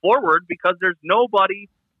going forward? Because there's nobody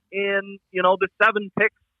in, the 7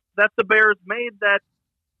 picks that the Bears made that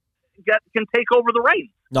can take over the reins.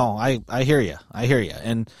 No, I hear you.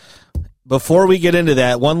 And before we get into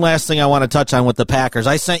that, one last thing I want to touch on with the Packers.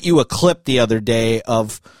 I sent you a clip the other day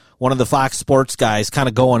of one of the Fox Sports guys kind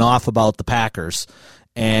of going off about the Packers.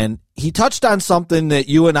 And he touched on something that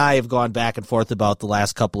you and I have gone back and forth about the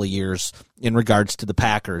last couple of years in regards to the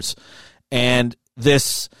Packers. And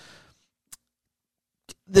this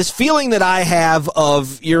feeling that I have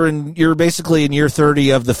of you're basically in year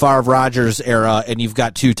 30 of the Favre Rodgers era, and you've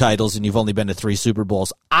got 2 titles and you've only been to 3 Super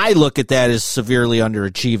Bowls. I look at that as severely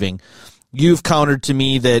underachieving. You've countered to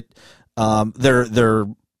me that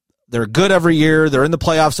they're good every year. They're in the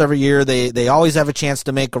playoffs every year. They always have a chance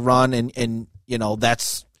to make a run, and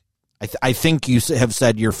that's. I think you have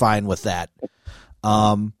said you're fine with that.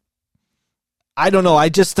 I don't know. I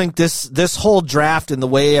just think this whole draft and the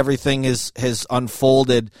way everything has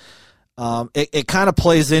unfolded, it kind of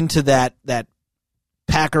plays into that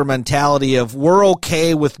Packer mentality of we're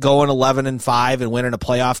okay with going 11-5 and winning a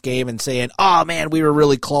playoff game and saying, "Oh man, we were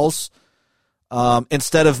really close,"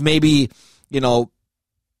 instead of maybe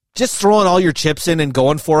just throwing all your chips in and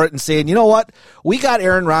going for it and saying, you know what, we got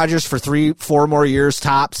Aaron Rodgers for 3-4 more years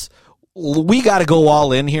tops. We got to go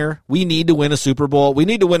all in here. We need to win a Super Bowl. We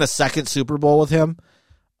need to win a second Super Bowl with him.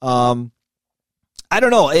 I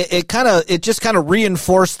don't know. It just kind of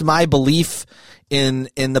reinforced my belief in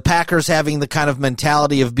the Packers having the kind of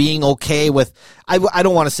mentality of being okay with, I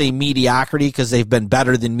don't want to say mediocrity because they've been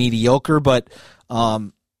better than mediocre, but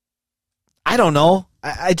I don't know.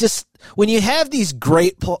 I just, when you have these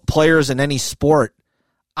great players in any sport,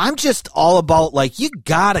 I'm just all about, you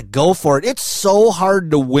got to go for it. It's so hard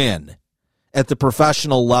to win at the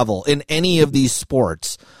professional level in any of these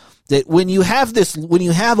sports that when you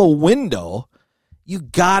have a window, you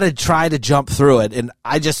got to try to jump through it. And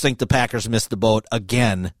I just think the Packers missed the boat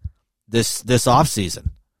again this offseason.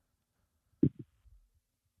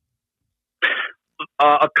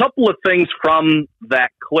 A couple of things from that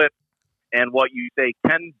clip and what you say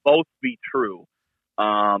can both be true.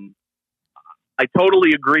 I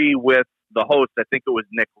totally agree with the host. I think it was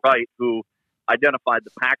Nick Wright who identified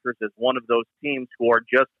the Packers as one of those teams who are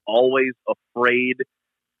just always afraid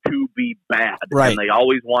to be bad. Right. And they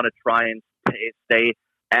always want to try and stay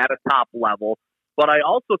at a top level. But I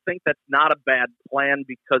also think that's not a bad plan,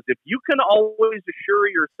 because if you can always assure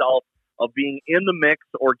yourself of being in the mix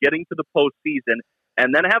or getting to the postseason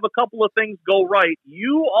and then have a couple of things go right,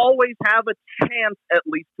 you always have a chance at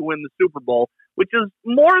least to win the Super Bowl, which is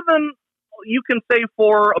more than you can say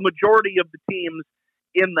for a majority of the teams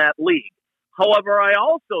in that league. However, I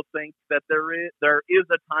also think that there is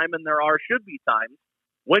a time, and should be times,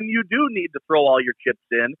 when you do need to throw all your chips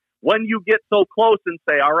in, when you get so close and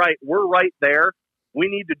say, all right, we're right there, we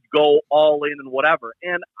need to go all in and whatever.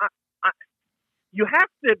 And you have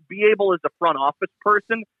to be able as a front office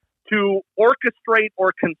person to orchestrate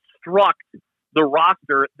or construct the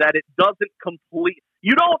roster that it doesn't complete.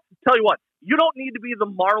 You don't need to be the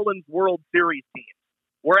Marlins World Series team,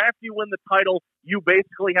 where after you win the title, you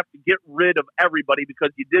basically have to get rid of everybody because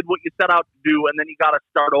you did what you set out to do, and then you got to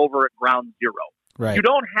start over at ground zero. Right. You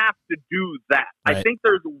don't have to do that. Right. I think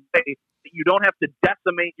there's a way that you don't have to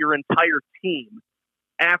decimate your entire team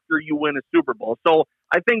after you win a Super Bowl. So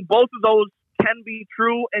I think both of those can be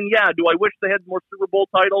true. And yeah, do I wish they had more Super Bowl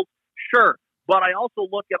titles? Sure. But I also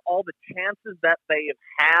look at all the chances that they have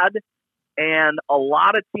had, and a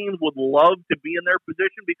lot of teams would love to be in their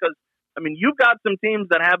position because, you've got some teams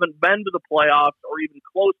that haven't been to the playoffs or even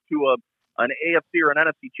close to an AFC or an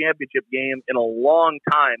NFC championship game in a long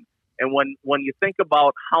time. And when you think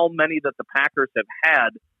about how many that the Packers have had,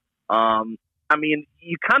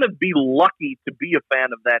 you kind of be lucky to be a fan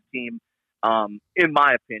of that team, in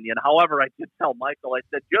my opinion. However, I did tell Michael, I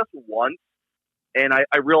said just once, and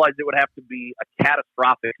I realized it would have to be a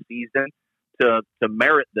catastrophic season to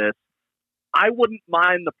merit this. I wouldn't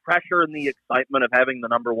mind the pressure and the excitement of having the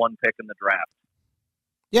number 1 pick in the draft.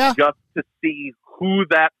 Yeah. Just to see who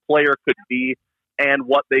that player could be and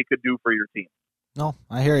what they could do for your team. No,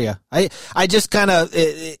 I hear you. I just kind of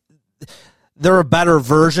they're a better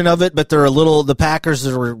version of it, but they're the Packers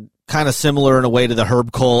are kind of similar in a way to the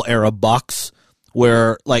Herb Cole era Bucks,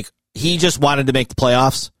 where like he just wanted to make the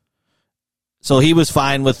playoffs, so he was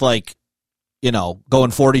fine with going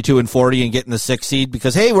 42-40 and getting the 6th seed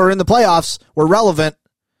because hey, we're in the playoffs, we're relevant.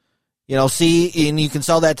 And you can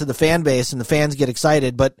sell that to the fan base, and the fans get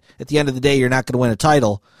excited. But at the end of the day, you're not going to win a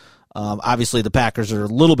title. Obviously, the Packers are a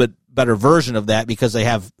little bit better version of that because they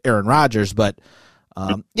have Aaron Rodgers. But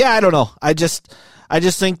I don't know. I just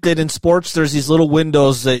think that in sports, there's these little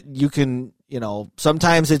windows that you can,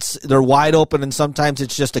 sometimes they're wide open, and sometimes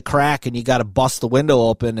it's just a crack, and you got to bust the window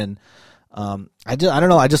open. And I don't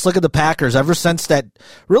know. I just look at the Packers ever since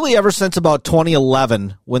about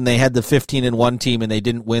 2011 when they had the 15-1 team and they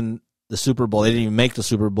didn't win the Super Bowl. They didn't even make the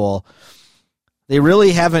Super Bowl. They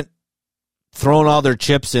really haven't thrown all their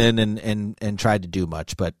chips in and tried to do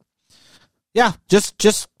much. But yeah,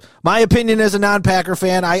 just my opinion as a non-Packer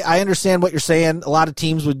fan. I understand what you're saying. A lot of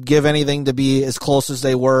teams would give anything to be as close as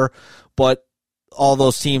they were, but all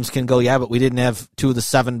those teams can go, yeah, but we didn't have 2 of the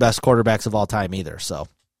 7 best quarterbacks of all time either. So,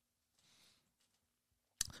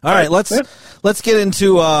 all right, let's get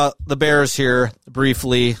into the Bears here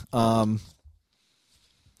briefly.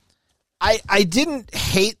 I didn't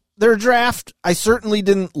hate their draft. I certainly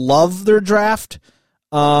didn't love their draft.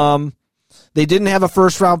 They didn't have a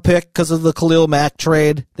first-round pick because of the Khalil Mack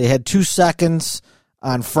trade. They had 2 seconds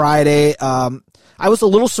on Friday. I was a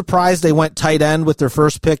little surprised they went tight end with their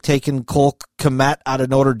first pick, taking Cole Kmet out of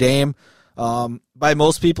Notre Dame. By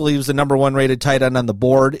most people, he was the number 1 rated tight end on the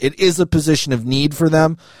board. It is a position of need for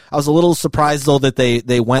them. I was a little surprised, though, that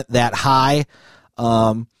they went that high.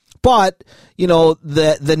 But,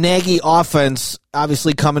 the Nagy offense,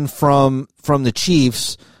 obviously coming from the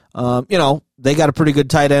Chiefs, they got a pretty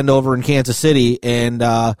good tight end over in Kansas City, and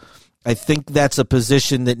I think that's a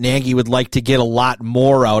position that Nagy would like to get a lot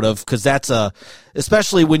more out of because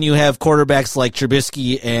especially when you have quarterbacks like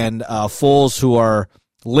Trubisky and Foles who are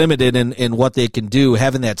limited in what they can do,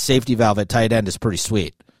 having that safety valve at tight end is pretty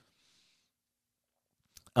sweet.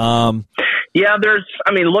 Yeah,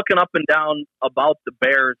 looking up and down about the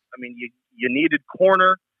Bears, you needed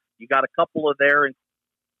corner. You got a couple of there,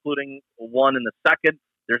 including one in the second.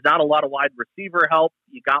 There's not a lot of wide receiver help.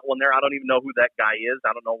 You got one there. I don't even know who that guy is.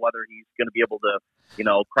 I don't know whether he's going to be able to,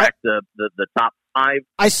 crack the top 5.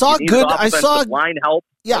 I saw line help.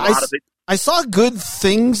 Yeah, I saw good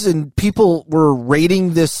things, and people were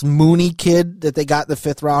rating this Mooney kid that they got in the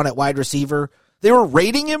 5th round at wide receiver. They were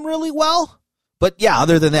rating him really well. But yeah,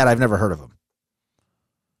 other than that, I've never heard of him.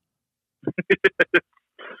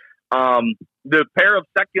 The pair of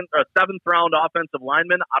 7th round offensive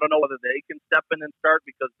linemen, I don't know whether they can step in and start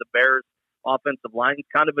because the Bears offensive line is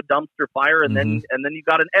kind of a dumpster fire, and then you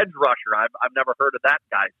got an edge rusher. I've never heard of that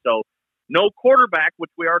guy. So no quarterback,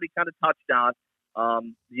 which we already kind of touched on.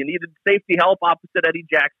 You needed safety help opposite Eddie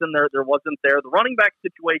Jackson. There wasn't there. The running back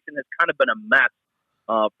situation has kind of been a mess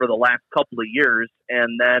for the last couple of years,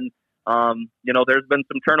 and then there's been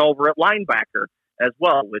some turnover at linebacker as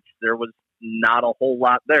well, which there was not a whole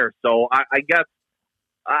lot there. So I guess,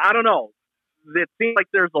 I don't know. It seems like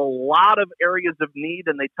there's a lot of areas of need,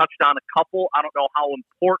 and they touched on a couple. I don't know how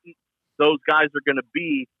important those guys are going to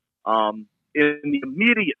be in the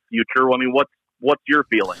immediate future. What's your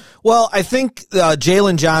feeling? Well, I think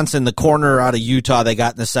Jalen Johnson, the corner out of Utah they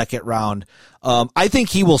got in the 2nd round, I think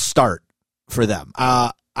he will start for them.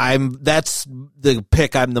 That's the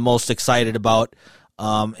pick I'm the most excited about.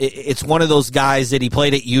 It's one of those guys that he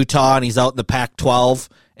played at Utah and he's out in the Pac-12,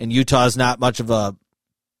 and Utah is not much of a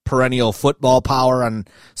perennial football power, and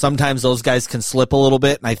sometimes those guys can slip a little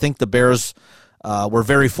bit. And I think the Bears were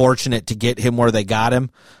very fortunate to get him where they got him.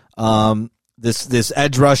 This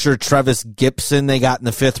edge rusher, Trevis Gibson, they got in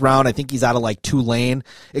the 5th round. I think he's out of Tulane.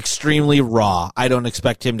 Extremely raw. I don't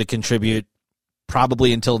expect him to contribute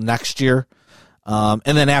probably until next year. And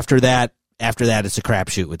then after that, it's a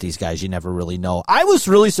crapshoot with these guys. You never really know. I was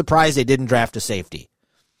really surprised they didn't draft a safety.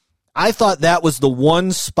 I thought that was the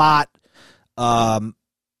one spot,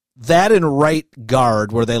 that and right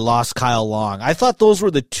guard, where they lost Kyle Long. I thought those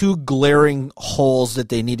were the 2 glaring holes that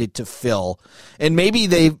they needed to fill. And maybe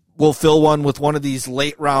they will fill one with one of these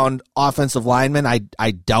late-round offensive linemen.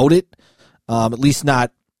 I doubt it, at least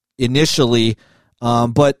not initially.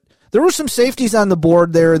 But there were some safeties on the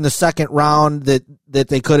board there in the 2nd round that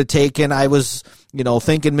they could have taken. I was,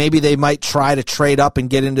 thinking maybe they might try to trade up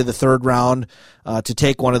and get into the 3rd round to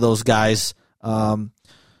take one of those guys.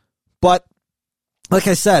 But like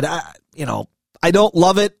I said, I don't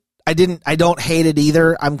love it. I don't hate it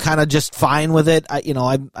either. I'm kind of just fine with it.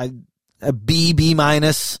 a B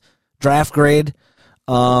minus draft grade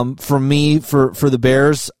from me for the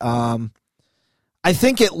Bears. I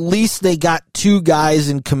think at least they got two guys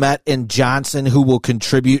in Kmet and Johnson who will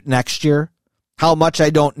contribute next year. How much,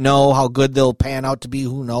 I don't know. How good they'll pan out to be,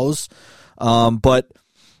 who knows. But,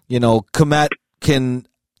 Kmet can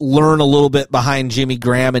learn a little bit behind Jimmy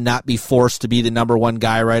Graham and not be forced to be the number one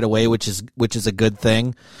guy right away, which is a good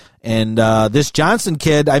thing. And this Johnson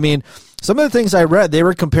kid, I mean, some of the things I read, they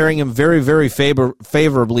were comparing him very, very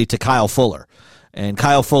favorably to Kyle Fuller. And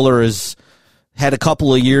Kyle Fuller has had a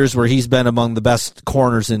couple of years where he's been among the best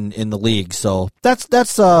corners in the league. So that's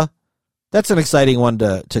an exciting one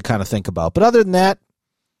to kind of think about. But other than that,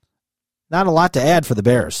 not a lot to add for the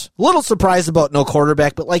Bears. A little surprised about no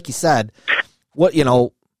quarterback, but like you said,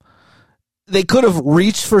 they could have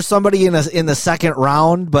reached for somebody in the second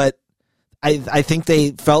round, but I think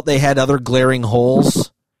they felt they had other glaring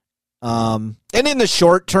holes. And in the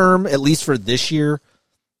short term, at least for this year,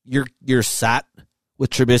 you're set with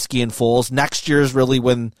Trubisky and Foles. Next year is really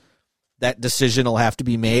when that decision will have to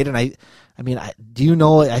be made. And I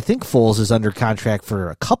think Foles is under contract for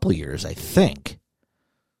a couple years, I think.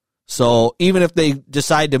 So even if they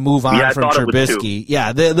decide to move on from Trubisky,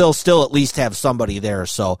 they'll still at least have somebody there.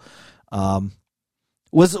 So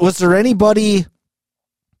was there anybody?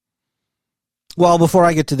 Well, before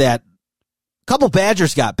I get to that, a couple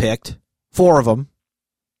Badgers got picked, 4 of them.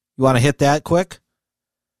 You want to hit that quick?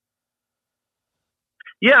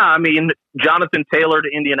 Yeah, I mean, Jonathan Taylor to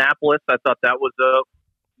Indianapolis, I thought that was a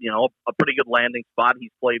pretty good landing spot.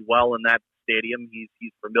 He's played well in that stadium.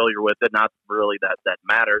 He's familiar with it. Not really that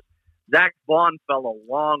matters. Zach Vaughn fell a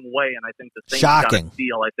long way, and I think the Saints got a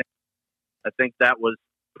steal. I think that was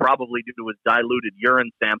probably due to his diluted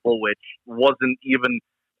urine sample, which wasn't even,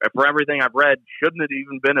 for everything I've read, shouldn't have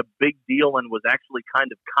even been a big deal and was actually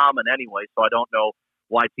kind of common anyway. So I don't know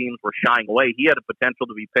why teams were shying away. He had a potential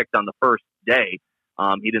to be picked on the first day.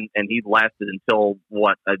 He didn't, and he lasted until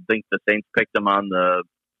I think the Saints picked him on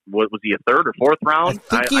was he a third or fourth round?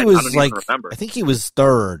 I don't even remember. I think he was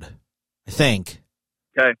third. I think.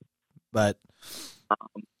 Okay, but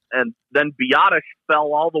and then Biotish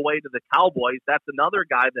fell all the way to the Cowboys. That's another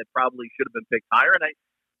guy that probably should have been picked higher. And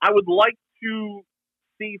I would like to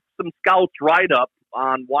see some scouts write up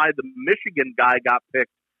on why the Michigan guy got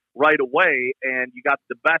picked right away, and you got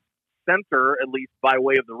the best center, at least by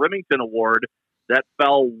way of the Remington Award, that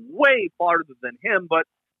fell way farther than him. But,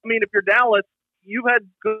 I mean, if you're Dallas, you've had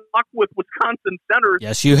good luck with Wisconsin centers.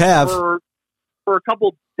 Yes, you have. For a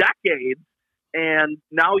couple decades, and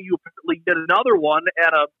now you apparently get another one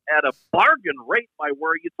at a bargain rate by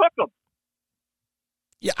where you took them.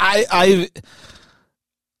 Yeah,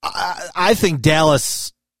 I think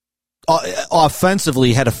Dallas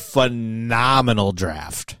offensively had a phenomenal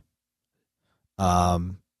draft.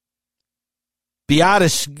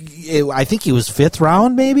 Biotish, I think he was 5th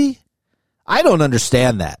round, maybe? I don't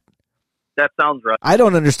understand that. That sounds right. I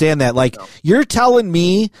don't understand that. Like, no. You're telling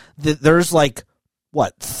me that there's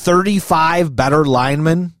 35 better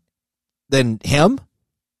linemen than him?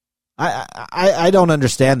 I don't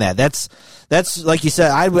understand that. That's like you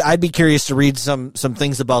said, I'd be curious to read some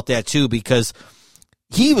things about that too, because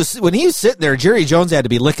when he was sitting there, Jerry Jones had to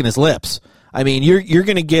be licking his lips. I mean, you're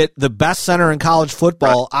going to get the best center in college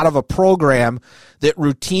football out of a program that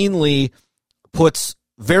routinely puts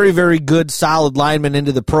very, very good, solid linemen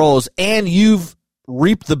into the pros, and you've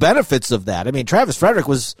reaped the benefits of that. I mean, Travis Frederick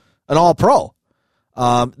was an all-pro.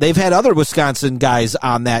 They've had other Wisconsin guys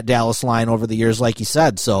on that Dallas line over the years, like you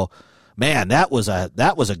said. So, man, that was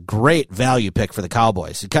a great value pick for the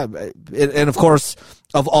Cowboys. And of course,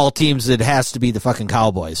 of all teams, it has to be the fucking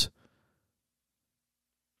Cowboys.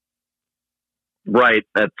 Right.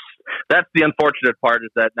 That's the unfortunate part, is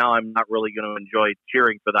that now I'm not really going to enjoy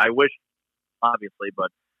cheering for that. I wish, obviously, but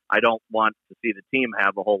I don't want to see the team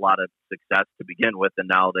have a whole lot of success to begin with, and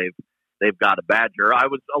now they've got a Badger. I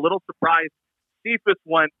was a little surprised Cephus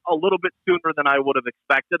went a little bit sooner than I would have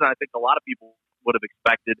expected, and I think a lot of people would have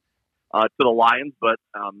expected to the Lions, but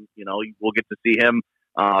we'll get to see him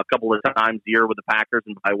a couple of times a year with the Packers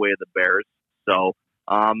and by way of the Bears. So,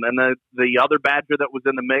 and the other Badger that was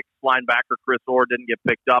in the mix, linebacker Chris Orr, didn't get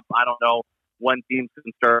picked up. I don't know when teams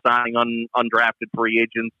can start signing undrafted free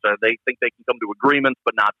agents. They think they can come to agreements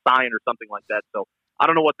but not sign or something like that. So I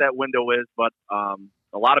don't know what that window is, but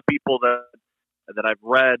a lot of people that I've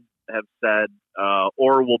read have said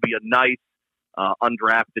Orr will be a nice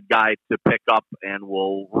undrafted guy to pick up and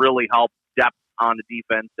will really help depth on the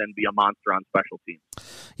defense and be a monster on special teams.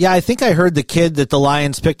 Yeah, I think I heard the kid that the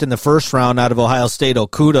Lions picked in the first round out of Ohio State,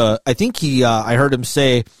 Okudah. I think I heard him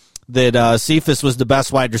say that Cephus was the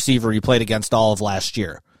best wide receiver he played against all of last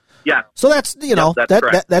year. Yeah. So that's,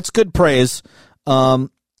 that's good praise. Who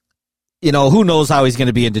knows how he's going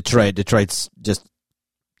to be in Detroit. Detroit's just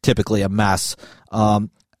typically a mess.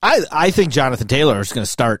 I think Jonathan Taylor is going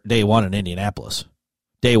to start day one in Indianapolis.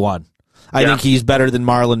 Day one. I think he's better than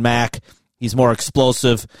Marlon Mack. He's more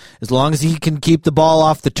explosive. As long as he can keep the ball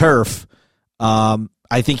off the turf,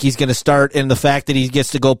 I think he's going to start. And the fact that he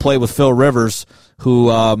gets to go play with Phil Rivers, who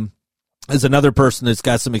is another person that's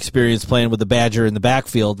got some experience playing with the Badger in the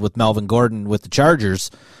backfield with Melvin Gordon with the Chargers.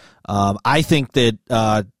 I think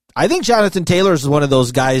Jonathan Taylor is one of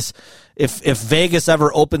those guys. If Vegas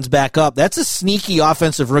ever opens back up, that's a sneaky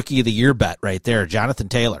offensive rookie of the year bet right there, Jonathan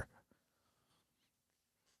Taylor.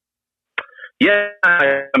 Yeah,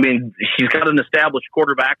 I mean, he's got an established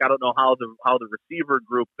quarterback. I don't know how the receiver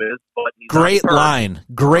group is, but he's great line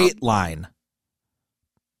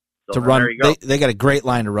so to run. There you go. They got a great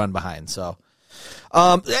line to run behind. So,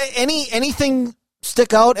 anything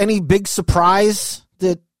stick out? Any big surprise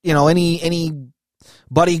that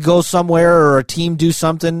anybody go somewhere or a team do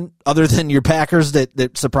something other than your Packers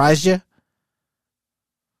that surprised you?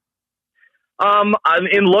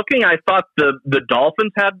 In looking, I thought the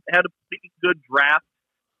Dolphins had a pretty good draft.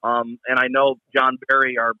 And I know John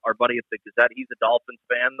Barry, our buddy at the Gazette, he's a Dolphins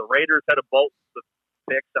fan. The Raiders had a boat of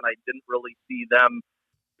picks, and I didn't really see them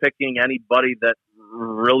picking anybody that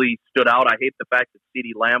really stood out. I hate the fact that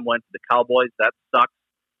CeeDee Lamb went to the Cowboys. That sucks.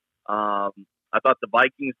 I thought the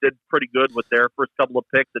Vikings did pretty good with their first couple of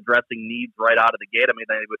picks, addressing needs right out of the gate. I mean,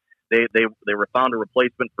 they were found a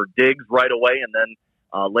replacement for Diggs right away, and then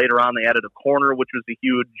later on they added a corner, which was a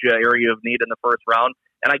huge area of need in the first round.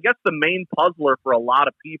 And I guess the main puzzler for a lot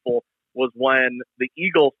of people was when the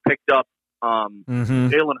Eagles picked up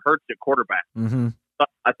Jalen Hurts at quarterback. Mm-hmm.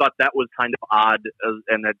 I thought that was kind of odd,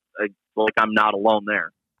 and I'm not alone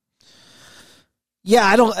there. Yeah,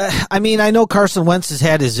 I know Carson Wentz has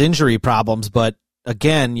had his injury problems, but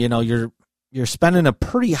again, you're spending a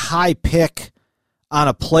pretty high pick on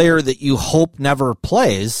a player that you hope never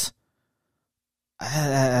plays.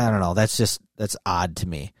 I don't know. That's odd to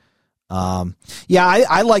me.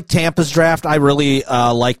 I like Tampa's draft. I really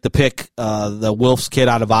like the pick, the Wilfs kid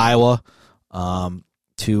out of Iowa,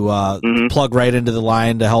 to plug right into the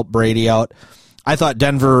line to help Brady out. I thought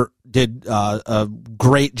Denver did a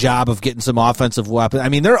great job of getting some offensive weapons. I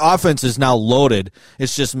mean, their offense is now loaded.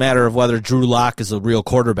 It's just a matter of whether Drew Lock is a real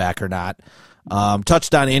quarterback or not.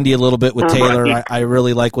 Touched on Indy a little bit with Taylor. I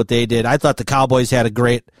really like what they did. I thought the Cowboys had a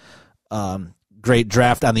great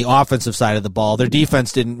draft on the offensive side of the ball. Their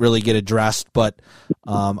defense didn't really get addressed, but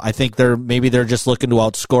I think they're just looking to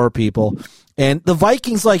outscore people. And the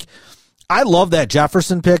Vikings, I love that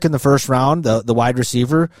Jefferson pick in the first round, the wide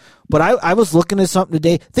receiver, but I was looking at something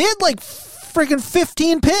today. They had freaking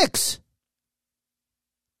 15 picks.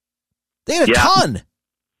 They had a ton.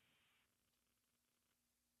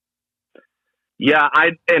 Yeah,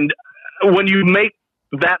 and when you make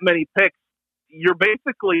that many picks, you're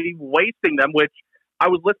basically wasting them, which I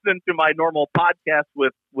was listening to my normal podcast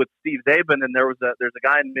with Steve Zabin, and there's a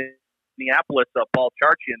guy in Minneapolis, Paul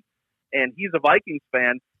Charchian, and he's a Vikings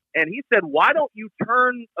fan, and he said, why don't you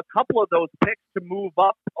turn a couple of those picks to move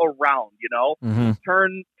up around, Mm-hmm.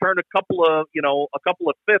 turn a couple of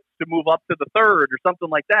fifths to move up to the third or something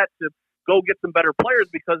like that to go get some better players,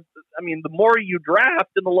 because, I mean, the more you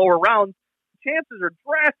draft in the lower rounds, chances are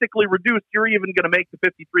drastically reduced you're even going to make the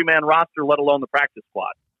 53-man roster, let alone the practice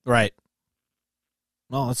squad. Right.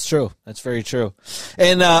 No, that's true. That's very true.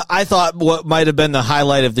 And I thought what might have been the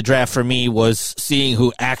highlight of the draft for me was seeing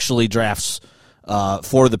who actually drafts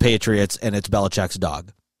for the Patriots, and it's Belichick's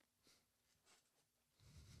dog.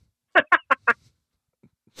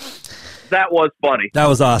 That was funny. That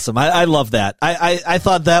was awesome. I love that. I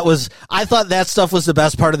thought that stuff was the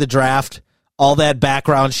best part of the draft. All that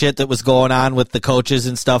background shit that was going on with the coaches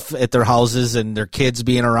and stuff at their houses and their kids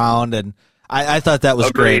being around, and I thought that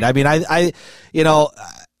was great. I mean, I know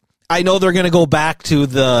they're going to go back to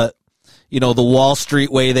the Wall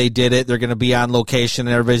Street way they did it. They're going to be on location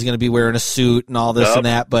and everybody's going to be wearing a suit and all this and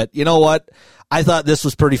that. But you know what? I thought this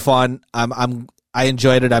was pretty fun. I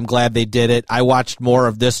enjoyed it. I'm glad they did it. I watched more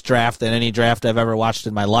of this draft than any draft I've ever watched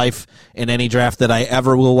in my life, and any draft that I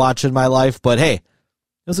ever will watch in my life. But hey, it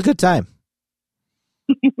was a good time.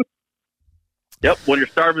 Yep, when you're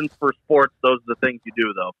starving for sports, those are the things you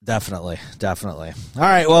do, though. Definitely. All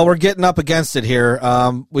right, well, we're getting up against it here.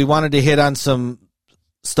 We wanted to hit on some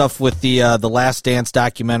stuff with the Last Dance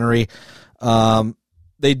documentary.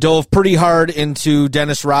 They dove pretty hard into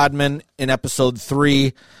Dennis Rodman in episode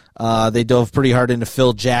 3. They dove pretty hard into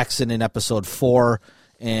Phil Jackson in episode 4,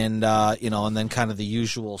 and and then kind of the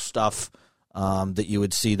usual stuff that you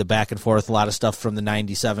would see the back and forth, a lot of stuff from the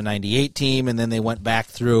 97-98 team, and then they went back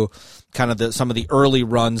through kind of some of the early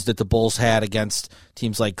runs that the Bulls had against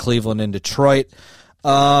teams like Cleveland and Detroit.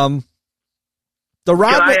 Can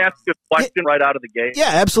I ask a question right out of the gate? Yeah,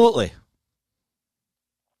 absolutely.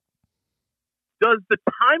 Does the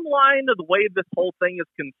timeline of the way this whole thing is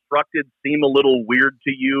constructed seem a little weird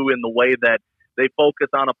to you in the way that they focus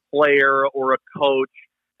on a player or a coach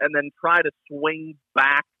and then try to swing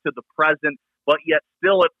back to the present, but yet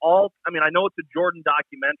still at all? I mean, I know it's a Jordan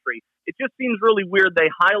documentary. It just seems really weird. They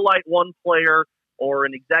highlight one player or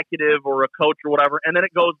an executive or a coach or whatever, and then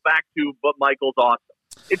it goes back to, but Michael's awesome.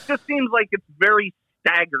 It just seems like it's very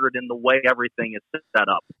staggered in the way everything is set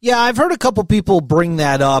up. Yeah, I've heard a couple people bring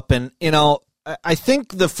that up, and, I think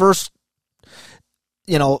the first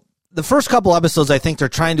couple episodes, I think they're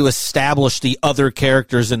trying to establish the other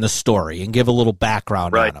characters in the story and give a little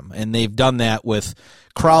background on them. And they've done that with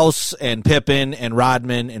Krause and Pippen and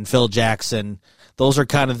Rodman and Phil Jackson. Those are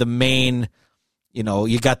kind of the main,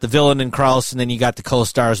 you got the villain in Krause and then you got the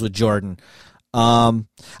co-stars with Jordan.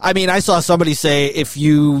 I mean, I saw somebody say, if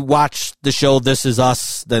you watch the show This Is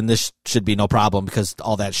Us, then this should be no problem because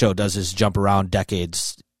all that show does is jump around decade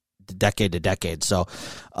to decade. So,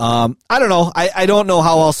 I don't know. I don't know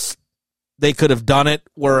how else they could have done it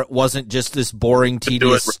where it wasn't just this boring,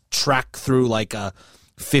 tedious trek through like a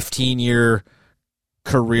 15-year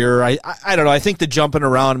career. I don't know. I think the jumping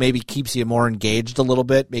around maybe keeps you more engaged a little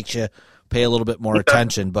bit, makes you pay a little bit more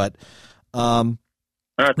attention. But the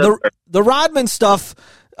Rodman stuff,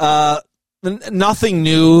 nothing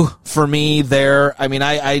new for me there. I mean,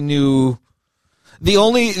 I knew the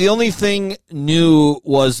only thing new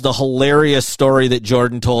was the hilarious story that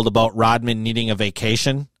Jordan told about Rodman needing a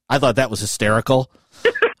vacation. I thought that was hysterical.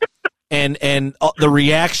 and the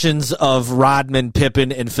reactions of Rodman,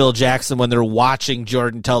 Pippen, and Phil Jackson when they're watching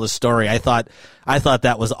Jordan tell the story, I thought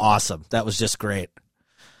that was awesome. That was just great.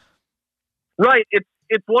 Right.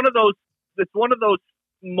 It's one of those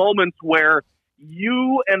moments where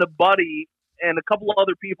you and a buddy and a couple of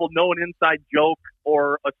other people know an inside joke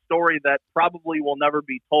or a story that probably will never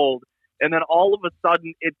be told, and then all of a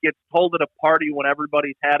sudden it gets told at a party when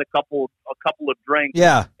everybody's had a couple of drinks.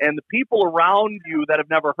 Yeah. And the people around you that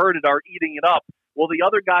have never heard it are eating it up. Well, the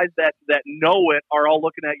other guys that know it are all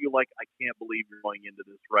looking at you like, I can't believe you're going into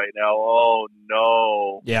this right now. Oh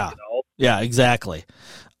no. Yeah. Yeah, exactly.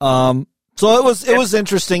 So it was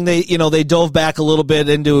interesting. They dove back a little bit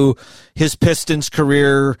into his Pistons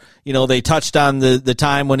career. They touched on the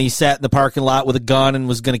time when he sat in the parking lot with a gun and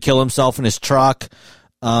was going to kill himself in his truck.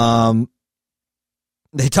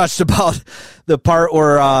 They touched about the part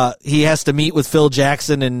where he has to meet with Phil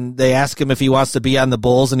Jackson and they ask him if he wants to be on the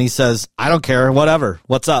Bulls and he says, I don't care, whatever.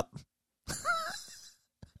 What's up?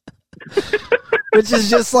 Which is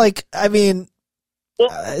just like, I mean,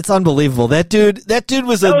 it's unbelievable. That dude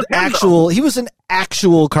was an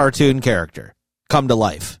actual cartoon character come to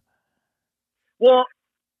life. Well,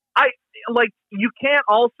 you can't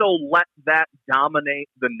also let that dominate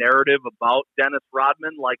the narrative about Dennis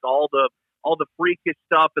Rodman, like all the freakish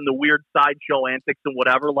stuff and the weird sideshow antics and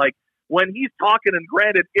whatever. Like when he's talking, and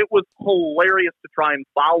granted, it was hilarious to try and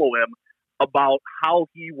follow him about how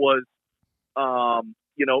he was,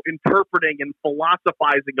 interpreting and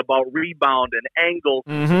philosophizing about rebound and angles,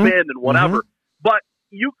 and spin and whatever. Mm-hmm. But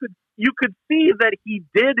you could see that he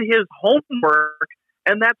did his homework,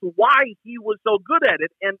 and that's why he was so good at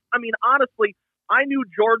it. And I mean, honestly, I knew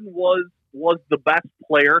Jordan was the best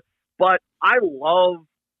player, but I love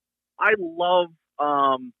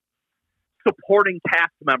supporting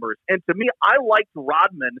cast members. And to me, I liked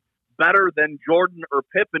Rodman better than Jordan or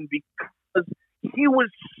Pippen because he was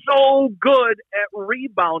so good at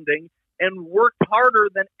rebounding and worked harder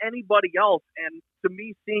than anybody else. And to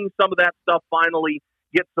me, seeing some of that stuff finally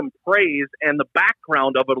get some praise and the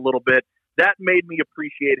background of it a little bit, that made me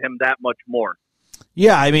appreciate him that much more.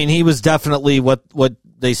 Yeah, I mean, he was definitely what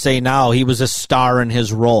they say now. He was a star in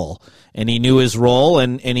his role, and he knew his role,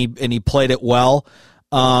 and he played it well.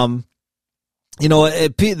 One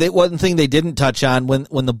thing they didn't touch on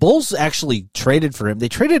when the Bulls actually traded for him, they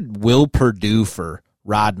traded Will Perdue for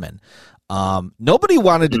Rodman. Nobody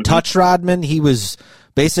wanted to touch Rodman. He was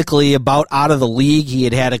basically about out of the league. He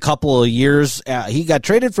had a couple of years. He got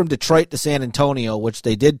traded from Detroit to San Antonio, which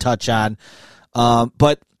they did touch on,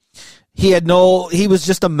 but. He was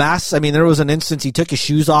just a mess. I mean, there was an instance he took his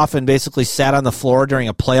shoes off and basically sat on the floor during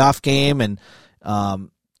a playoff game, and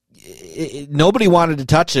nobody wanted to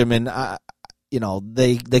touch him. And,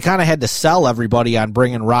 they kind of had to sell everybody on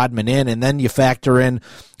bringing Rodman in, and then you factor in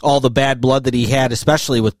all the bad blood that he had,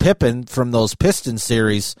 especially with Pippen from those Pistons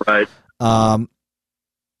series. Right. I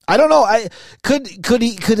I don't know.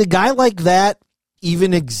 Could a guy like that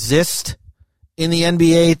even exist in the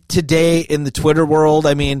NBA today in the Twitter world?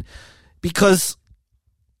 I mean, because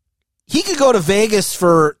he could go to Vegas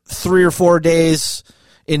for 3 or 4 days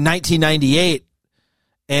in 1998,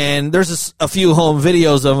 and there's a few home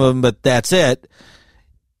videos of him, but that's it.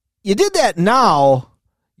 You did that now,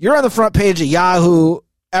 you're on the front page of Yahoo,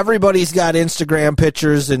 everybody's got Instagram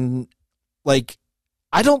pictures, and like,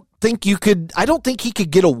 I don't think he could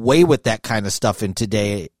get away with that kind of stuff in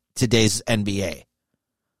today's NBA.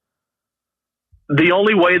 The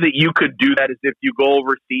only way that you could do that is if you go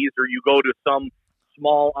overseas or you go to some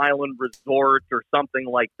small island resort or something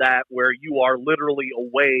like that where you are literally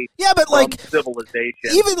away but from like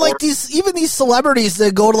civilization. Even these celebrities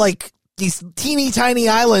that go to like these teeny tiny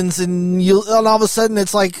islands and all of a sudden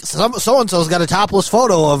it's like so-and-so's got a topless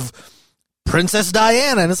photo of Princess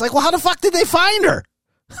Diana, and it's like, well, how the fuck did they find her?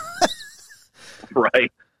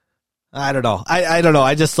 Right. I don't know. I don't know.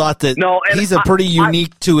 I just thought that he's a pretty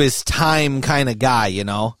unique to his time kind of guy, you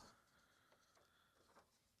know?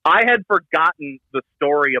 I had forgotten the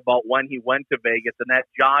story about when he went to Vegas, and that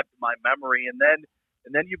jogged my memory. And then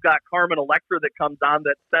you've got Carmen Electra that comes on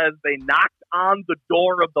that says they knocked on the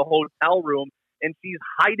door of the hotel room, and she's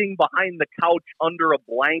hiding behind the couch under a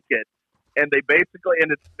blanket. And they basically,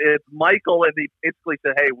 and it's Michael, and they basically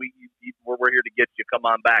said, "Hey, we're here to get you. Come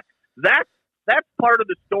on back." That's part of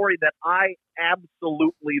the story that I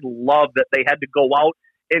absolutely love. That they had to go out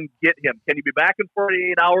and get him. Can he be back in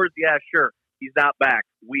 48 hours? Yeah, sure. He's not back.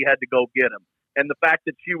 We had to go get him. And the fact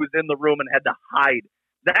that she was in the room and had to hide,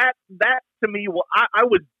 that to me, I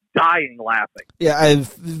was dying laughing. Yeah,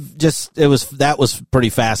 that was pretty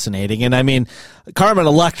fascinating. And I mean, Carmen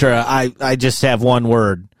Electra, I just have one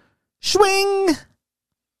word. Swing.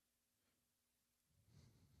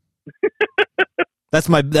 That's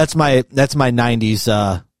my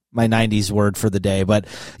 90s my 90s word for the day. But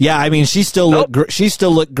yeah, I mean, she still looked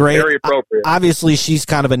great. Very appropriate. Obviously, she's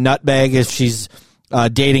kind of a nutbag if she's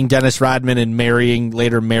dating Dennis Rodman and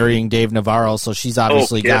later marrying Dave Navarro. So she's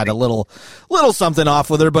obviously got a little something off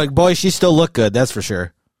with her. But boy, she still looked good. That's for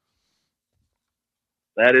sure.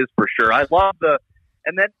 That is for sure. I love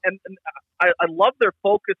I love their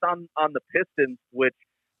focus on the Pistons, which,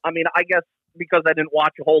 I mean, I guess because I didn't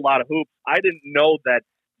watch a whole lot of hoops, I didn't know that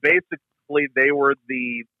basically they were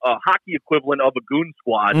the hockey equivalent of a goon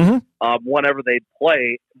squad whenever they'd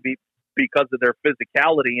play because of their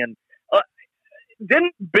physicality. And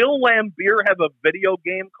didn't Bill Laimbeer have a video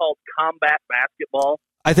game called Combat Basketball?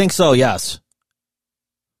 I think so, yes.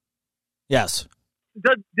 Yes.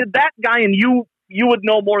 Did that guy, and you would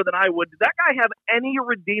know more than I would, did that guy have any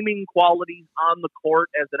redeeming qualities on the court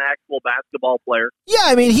as an actual basketball player? Yeah,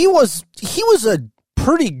 I mean, he was a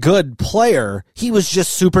pretty good player. He was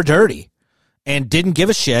just super dirty and didn't give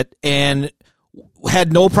a shit and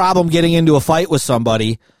had no problem getting into a fight with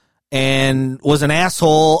somebody and was an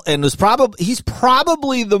asshole and he's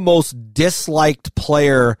probably the most disliked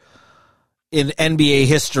player in NBA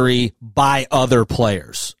history by other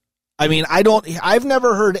players. I mean, I've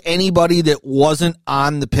never heard anybody that wasn't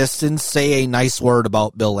on the Pistons say a nice word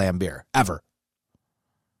about Bill Laimbeer, ever.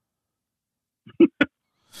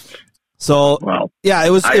 So, yeah, it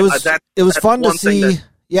was fun to see.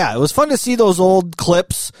 It was fun to see those old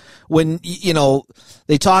clips when, you know,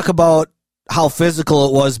 they talk about how physical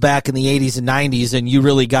it was back in the 80s and 90s, and you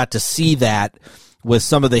really got to see that with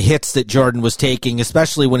some of the hits that Jordan was taking,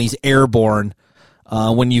 especially when he's airborne,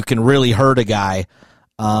 when you can really hurt a guy.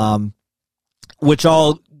 Which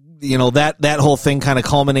all, you know, that whole thing kind of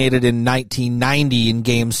culminated in 1990 in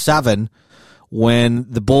Game 7 when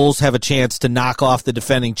the Bulls have a chance to knock off the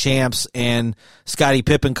defending champs and Scottie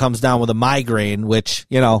Pippen comes down with a migraine, which,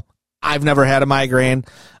 you know, I've never had a migraine.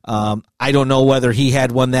 I don't know whether he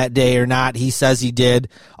had one that day or not. He says he did.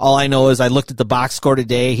 All I know is I looked at the box score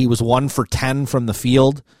today. He was 1 for 10 from the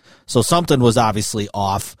field. So something was obviously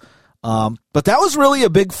off. But that was really a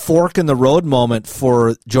big fork in the road moment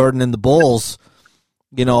for Jordan and the Bulls.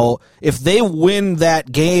 You know, if they win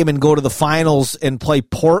that game and go to the finals and play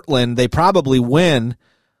Portland, they probably win.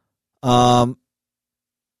 I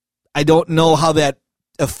don't know how that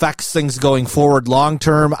affects things going forward long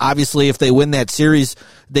term. Obviously, if they win that series,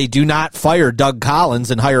 they do not fire Doug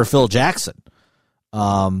Collins and hire Phil Jackson.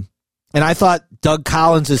 And I thought Doug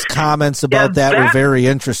Collins' comments about that were very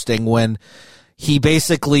interesting when he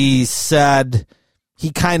basically said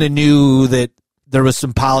he kind of knew that there was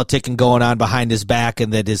some politicking going on behind his back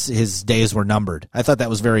and that his days were numbered. I thought that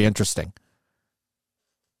was very interesting.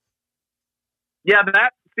 Yeah,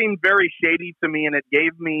 that seemed very shady to me, and it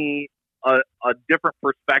gave me a different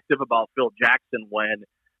perspective about Phil Jackson when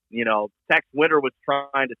Tex Winter was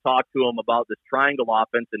trying to talk to him about this triangle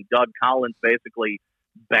offense, and Doug Collins basically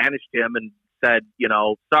banished him and said,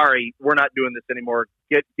 sorry, we're not doing this anymore.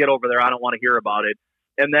 Get over there. I don't want to hear about it.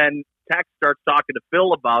 And then Tex starts talking to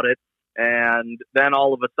Phil about it, and then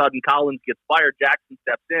all of a sudden Collins gets fired. Jackson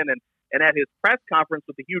steps in, and at his press conference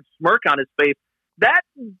with a huge smirk on his face, that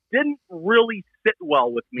didn't really sit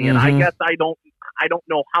well with me. And I guess I don't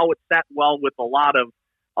know how it sat well with a lot of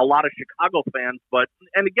Chicago fans. But,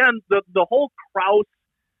 and again, the whole Krause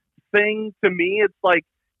thing, to me, it's like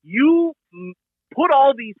you put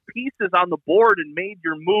all these pieces on the board and made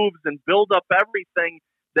your moves and build up everything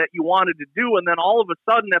that you wanted to do, and then all of a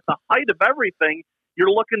sudden, at the height of everything,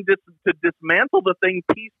 you're looking to dismantle the thing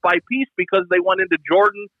piece by piece because they went into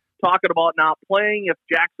Jordan talking about not playing if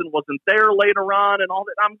Jackson wasn't there later on and all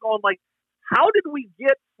that. I'm going like, how did we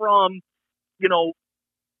get from,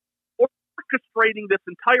 orchestrating this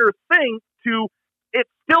entire thing to it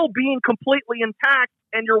still being completely intact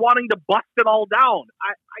and you're wanting to bust it all down?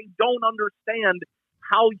 I don't understand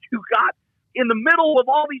how you got in the middle of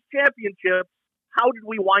all these championships. How did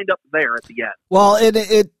we wind up there at the end? Well,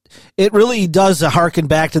 it really does harken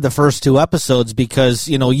back to the first two episodes because,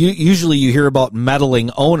 usually you hear about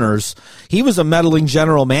meddling owners. He was a meddling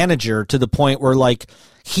general manager to the point where,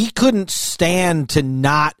 he couldn't stand to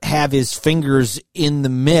not have his fingers in the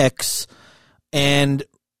mix. And,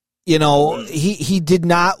 he did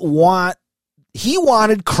not want... He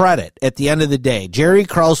wanted credit at the end of the day. Jerry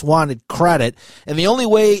Krause wanted credit, and the only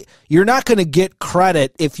way you're not going to get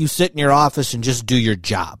credit if you sit in your office and just do your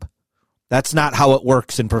job. That's not how it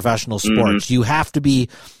works in professional sports. You have to be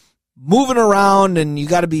moving around, and you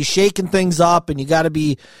got to be shaking things up, and you got to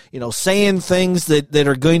be, saying things that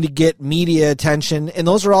are going to get media attention, and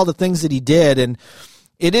those are all the things that he did. And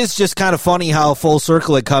it is just kind of funny how full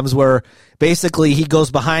circle it comes where basically he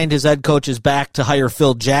goes behind his head coach's back to hire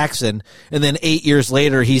Phil Jackson, and then 8 years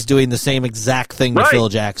later he's doing the same exact thing to Phil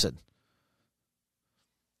Jackson.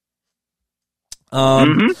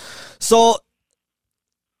 So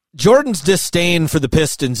Jordan's disdain for the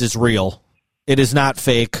Pistons is real. It is not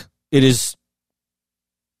fake. It is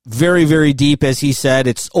very, very deep, as he said.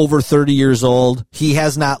 It's over 30 years old. He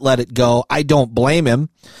has not let it go. I don't blame him.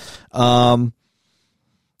 The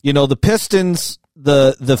Pistons,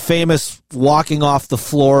 the famous walking off the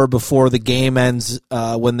floor before the game ends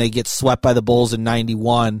when they get swept by the Bulls in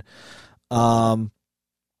 91. I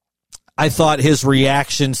thought his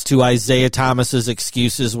reactions to Isaiah Thomas's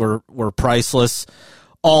excuses were priceless.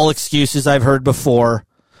 All excuses I've heard before.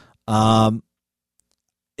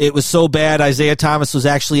 It was so bad, Isaiah Thomas was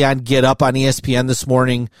actually on Get Up on ESPN this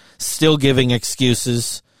morning, still giving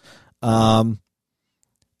excuses. I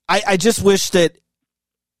just wish that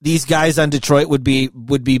these guys on Detroit would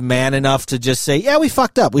be man enough to just say, yeah, we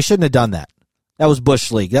fucked up. We shouldn't have done that. That was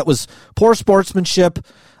Bush League. That was poor sportsmanship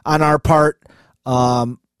on our part.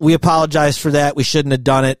 We apologize for that. We shouldn't have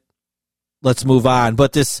done it. Let's move on.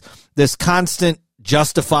 But this constant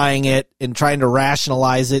justifying it and trying to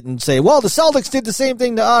rationalize it and say, well, the Celtics did the same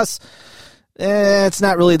thing to us. It's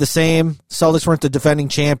not really the same. Celtics weren't the defending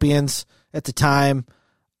champions at the time.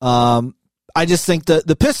 I just think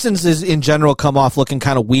the Pistons in general come off looking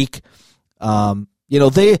kind of weak. They're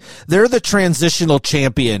the transitional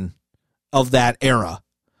champion of that era.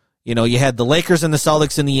 You had the Lakers and the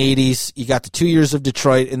Celtics in the 80s. You got the 2 years of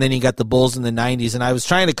Detroit, and then you got the Bulls in the 90s. And I was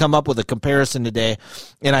trying to come up with a comparison today,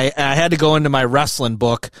 and I had to go into my wrestling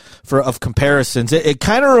book of comparisons. It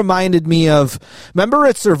kind of reminded me of, remember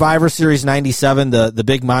at Survivor Series 97, the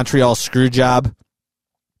big Montreal screw job?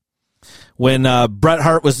 When Bret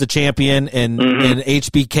Hart was the champion and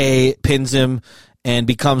HBK pins him and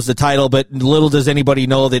becomes the title, but little does anybody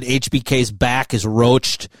know that HBK's back is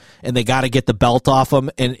roached and they got to get the belt off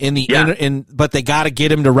him. And but they got to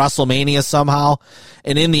get him to WrestleMania somehow.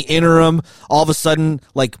 And in the interim, all of a sudden,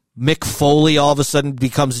 Mick Foley all of a sudden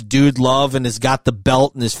becomes Dude Love and has got the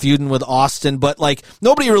belt and is feuding with Austin. But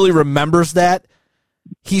nobody really remembers that.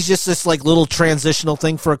 He's just this little transitional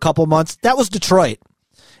thing for a couple months. That was Detroit.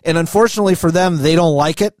 And unfortunately for them, they don't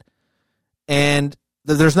like it, and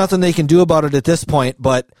there's nothing they can do about it at this point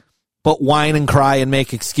but whine and cry and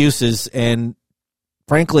make excuses. And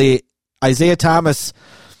frankly, Isaiah Thomas,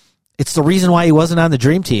 it's the reason why he wasn't on the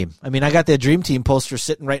Dream Team. I mean, I got that Dream Team poster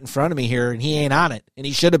sitting right in front of me here, and he ain't on it, and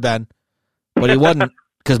he should have been, but he wasn't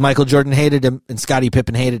because Michael Jordan hated him and Scottie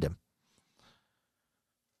Pippen hated him.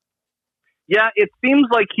 Yeah, it seems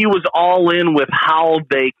like he was all in with how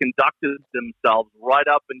they conducted themselves right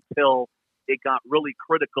up until it got really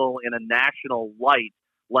critical in a national light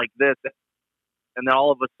like this. And then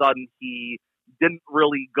all of a sudden he didn't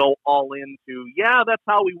really go all into, yeah, that's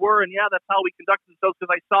how we were, and yeah, that's how we conducted ourselves,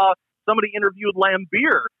 because I saw somebody interviewed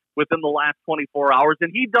Lambier within the last 24 hours,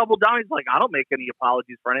 and he doubled down. He's like, I don't make any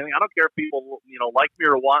apologies for anything. I don't care if people, like me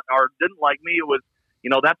or didn't like me. It was,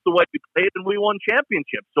 that's the way we played, and we won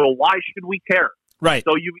championships. So why should we care? Right.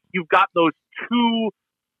 So you've got those two,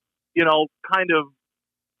 kind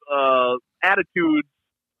of attitudes,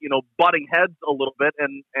 butting heads a little bit,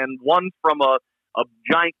 and one's from a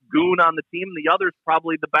giant goon on the team. The other's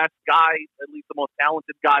probably the best guy, at least the most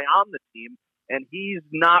talented guy on the team. And he's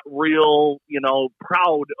not real,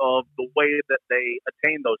 proud of the way that they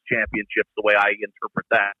attain those championships, the way I interpret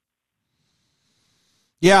that.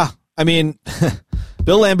 Yeah. I mean,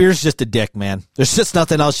 Bill Lambier's just a dick, man. There's just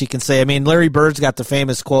nothing else you can say. I mean, Larry Bird's got the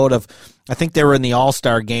famous quote of, I think they were in the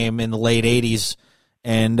All-Star game in the late 80s,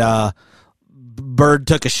 and Bird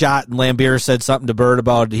took a shot, and Lambier said something to Bird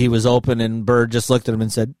about he was open, and Bird just looked at him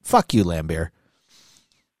and said, "Fuck you, Lambier."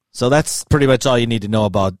 So that's pretty much all you need to know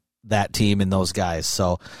about that team and those guys.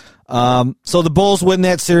 So the Bulls win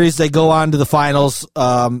that series. They go on to the finals,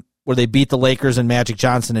 where they beat the Lakers and Magic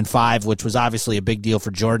Johnson in 5, which was obviously a big deal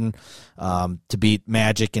for Jordan to beat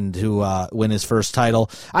Magic and to win his first title.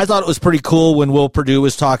 I thought it was pretty cool when Will Perdue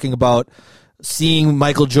was talking about seeing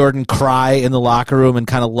Michael Jordan cry in the locker room and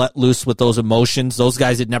kind of let loose with those emotions. Those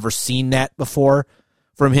guys had never seen that before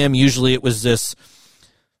from him. Usually it was this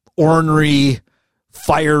ornery,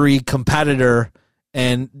 fiery competitor,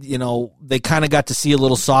 and, they kind of got to see a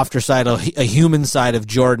little softer side, a human side of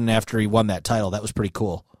Jordan after he won that title. That was pretty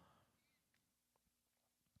cool.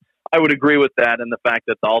 I would agree with that, and the fact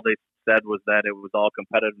that all they said was that it was all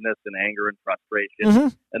competitiveness and anger and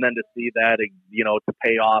frustration, and then to see that, to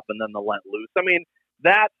pay off and then to let loose. I mean,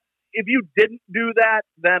 that if you didn't do that,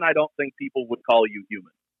 then I don't think people would call you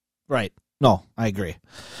human. Right. No, I agree.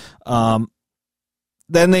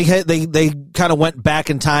 Then they kind of went back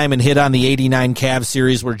in time and hit on the 89 Cavs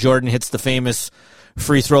series where Jordan hits the famous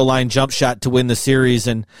free throw line jump shot to win the series.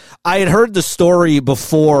 And I had heard the story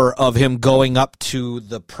before of him going up to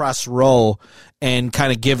the press row and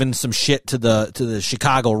kind of giving some shit to the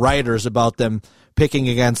Chicago writers about them picking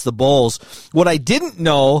against the Bulls. What I didn't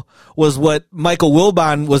know was what Michael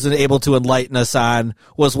Wilbon wasn't able to enlighten us on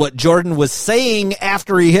was what Jordan was saying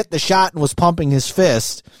after he hit the shot and was pumping his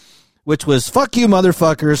fist, which was, "Fuck you,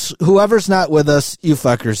 motherfuckers. Whoever's not with us, you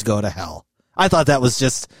fuckers go to hell." I thought that was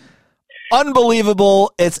just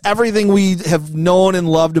unbelievable. It's everything we have known and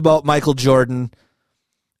loved about Michael Jordan.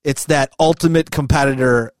 It's that ultimate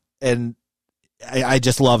competitor, and I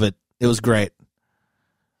just love it. It was great.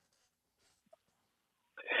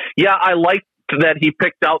 Yeah, I liked that he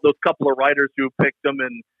picked out those couple of writers who picked him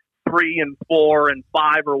in 3 and 4 and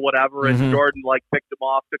 5 or whatever, and Jordan picked them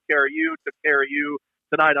off, took care of you.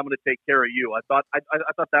 Tonight I'm going to take care of you. I thought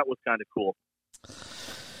that was kind of cool.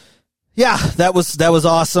 Yeah, that was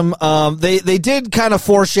awesome. They did kind of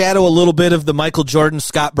foreshadow a little bit of the Michael Jordan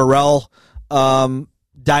Scott Burrell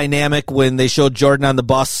dynamic when they showed Jordan on the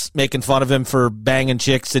bus making fun of him for banging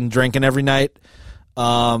chicks and drinking every night.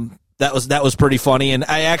 That was pretty funny. And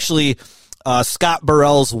I actually Scott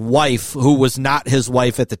Burrell's wife, who was not his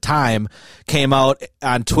wife at the time, came out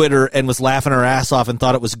on Twitter and was laughing her ass off and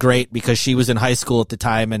thought it was great because she was in high school at the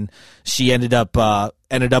time, and she ended up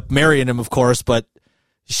marrying him, of course, but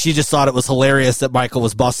she just thought it was hilarious that Michael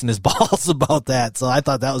was busting his balls about that. So I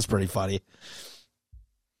thought that was pretty funny.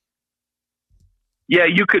 Yeah,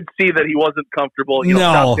 you could see that he wasn't comfortable. No.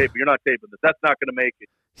 Stop taping. You're not taping this. That's not going to make it.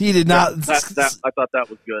 He did not. I thought that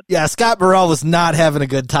was good. Yeah, Scott Burrell was not having a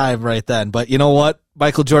good time right then. But you know what?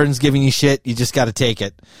 Michael Jordan's giving you shit. You just got to take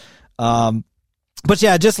it. But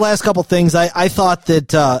yeah, just last couple things. I thought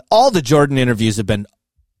that all the Jordan interviews have been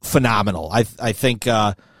phenomenal. I think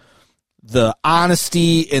the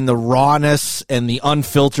honesty and the rawness and the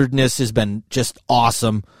unfilteredness has been just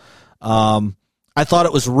awesome. I thought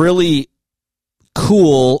it was really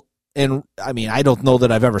cool, and I mean, I don't know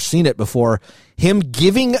that I've ever seen it before, him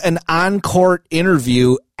giving an on-court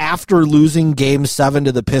interview after losing Game 7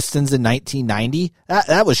 to the Pistons in 1990.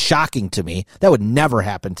 That was shocking to me. That would never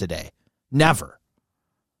happen today. Never.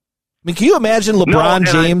 I mean, can you imagine LeBron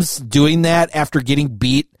James doing that after getting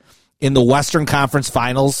beat in the Western Conference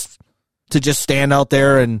Finals, to just stand out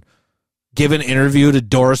there and give an interview to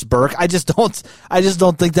Doris Burke? I just don't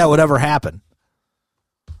think that would ever happen.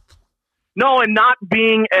 No, and not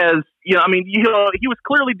being as, he was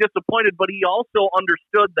clearly disappointed, but he also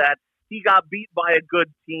understood that he got beat by a good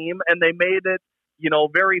team and they made it,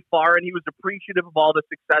 very far, and he was appreciative of all the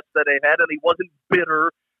success that they had, and he wasn't bitter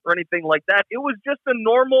or anything like that. It was just a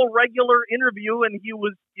normal, regular interview, and he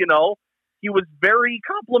was very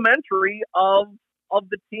complimentary of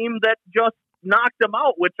the team that just knocked him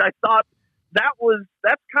out, which I thought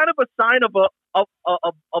that's kind of a sign of a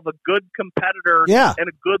good competitor and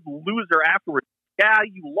a good loser afterwards. Yeah,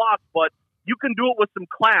 you lost, but you can do it with some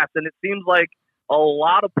class, and it seems like a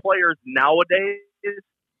lot of players nowadays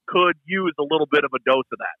could use a little bit of a dose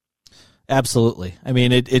of that. Absolutely. I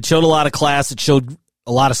mean, it showed a lot of class. It showed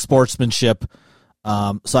a lot of sportsmanship.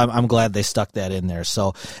 So I'm glad they stuck that in there.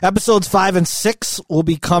 So episodes 5 and 6 will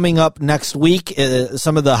be coming up next week.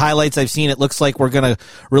 Some of the highlights I've seen, it looks like we're going to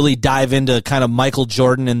really dive into kind of Michael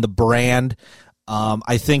Jordan and the brand.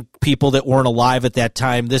 I think people that weren't alive at that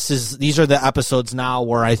time, these are the episodes now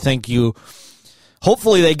where I think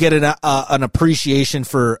hopefully they get an appreciation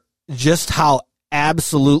for just how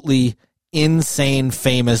absolutely insane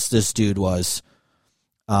famous this dude was.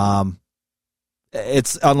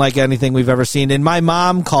 It's unlike anything we've ever seen. And my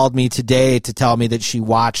mom called me today to tell me that she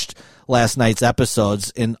watched last night's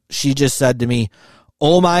episodes, and she just said to me,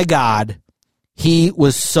 "Oh my God, he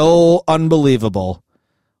was so unbelievable.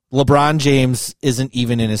 LeBron James isn't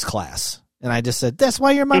even in his class." And I just said, "That's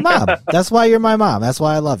why you're my mom. That's why you're my mom. That's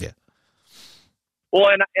why I love you." Well,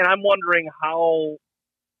 and I'm wondering how,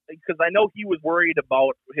 because I know he was worried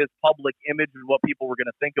about his public image and what people were going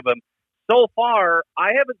to think of him. So far,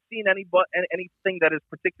 I haven't seen anything that is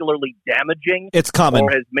particularly damaging. It's coming.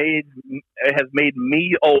 Or has made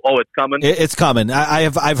me. It's coming. It's coming.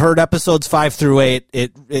 I've heard episodes 5 through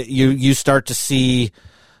 8. You start to see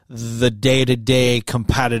the day-to-day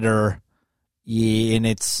competitor, and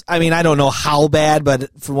it's. I mean, I don't know how bad,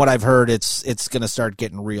 but from what I've heard, it's going to start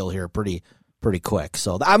getting real here pretty quick.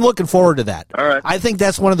 So I'm looking forward to that. All right. I think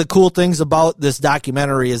that's one of the cool things about this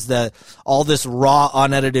documentary is that all this raw,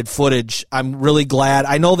 unedited footage. I'm really glad.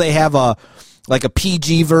 I know they have a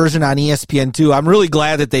PG version on ESPN2. I'm really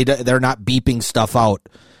glad that they're not beeping stuff out.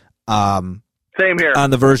 Same here.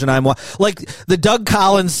 On the version I'm like the Doug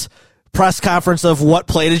Collins press conference of what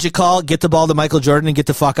play did you call? Get the ball to Michael Jordan and get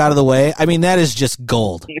the fuck out of the way. I mean, that is just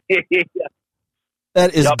gold.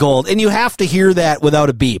 That is gold. And you have to hear that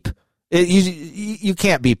without a beep. You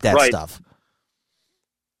can't beep that stuff.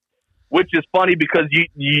 Which is funny because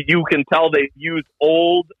you can tell they use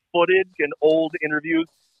old footage and old interviews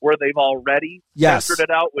where they've already censored it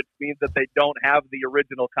out, which means that they don't have the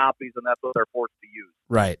original copies, and that's what they're forced to use.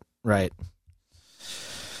 Right.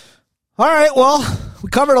 All right, well, we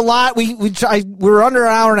covered a lot. We were under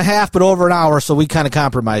an hour and a half, but over an hour, so we kind of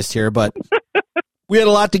compromised here, but we had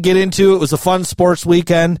a lot to get into. It was a fun sports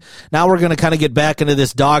weekend. Now we're going to kind of get back into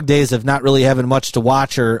this dog days of not really having much to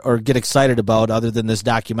watch or get excited about other than this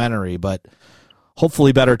documentary, but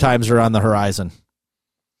hopefully better times are on the horizon.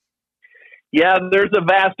 Yeah, there's a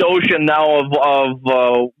vast ocean now of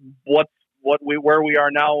where we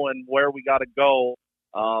are now and where we got to go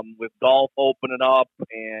with golf opening up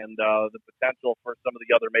and the potential for some of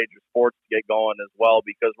the other major sports to get going as well.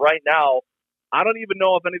 Because right now, I don't even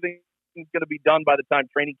know if anything is going to be done by the time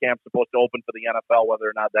training camp's supposed to open for the NFL, whether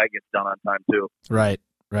or not that gets done on time too. Right.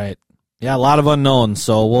 Yeah, a lot of unknowns.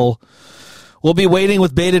 So we'll be waiting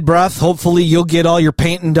with bated breath. Hopefully you'll get all your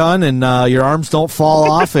painting done and your arms don't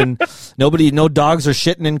fall off and no dogs are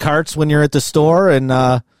shitting in carts when you're at the store. And,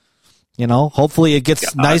 hopefully it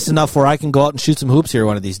gets nice enough where I can go out and shoot some hoops here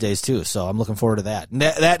one of these days too. So I'm looking forward to that. And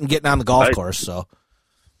that and getting on the golf course. So.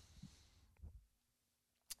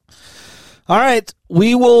 All right,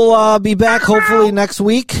 we will be back hopefully next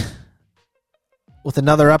week with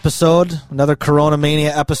another episode, another Corona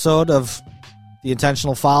Mania episode of The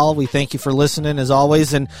Intentional Foul. We thank you for listening as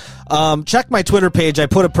always. And check my Twitter page. I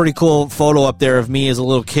put a pretty cool photo up there of me as a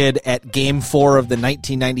little kid at Game 4 of the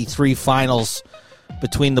 1993 finals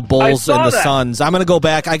between the Bulls and the Suns. I'm going to go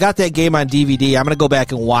back. I got that game on DVD. I'm going to go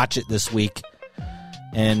back and watch it this week.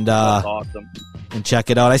 And that's awesome. And check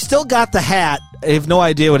it out. I still got the hat. I have no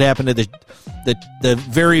idea what happened to the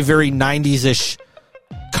very, very 90s-ish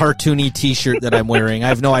cartoony T-shirt that I'm wearing. I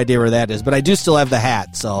have no idea where that is, but I do still have the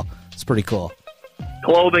hat, so it's pretty cool.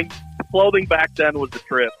 Clothing back then was a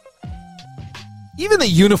trip. Even the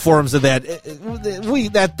uniforms of that,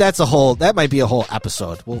 that might be a whole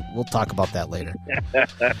episode. We'll talk about that later.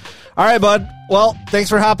 All right, bud. Well, thanks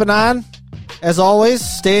for hopping on. As always,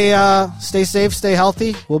 stay safe, stay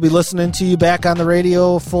healthy. We'll be listening to you back on the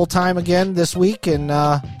radio full time again this week, and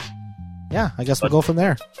I guess we'll go from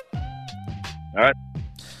there. All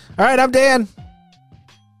right. I'm Dan.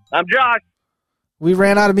 I'm Josh. We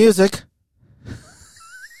ran out of music.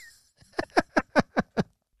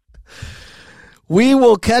 We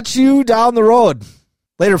will catch you down the road.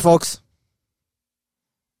 Later, folks.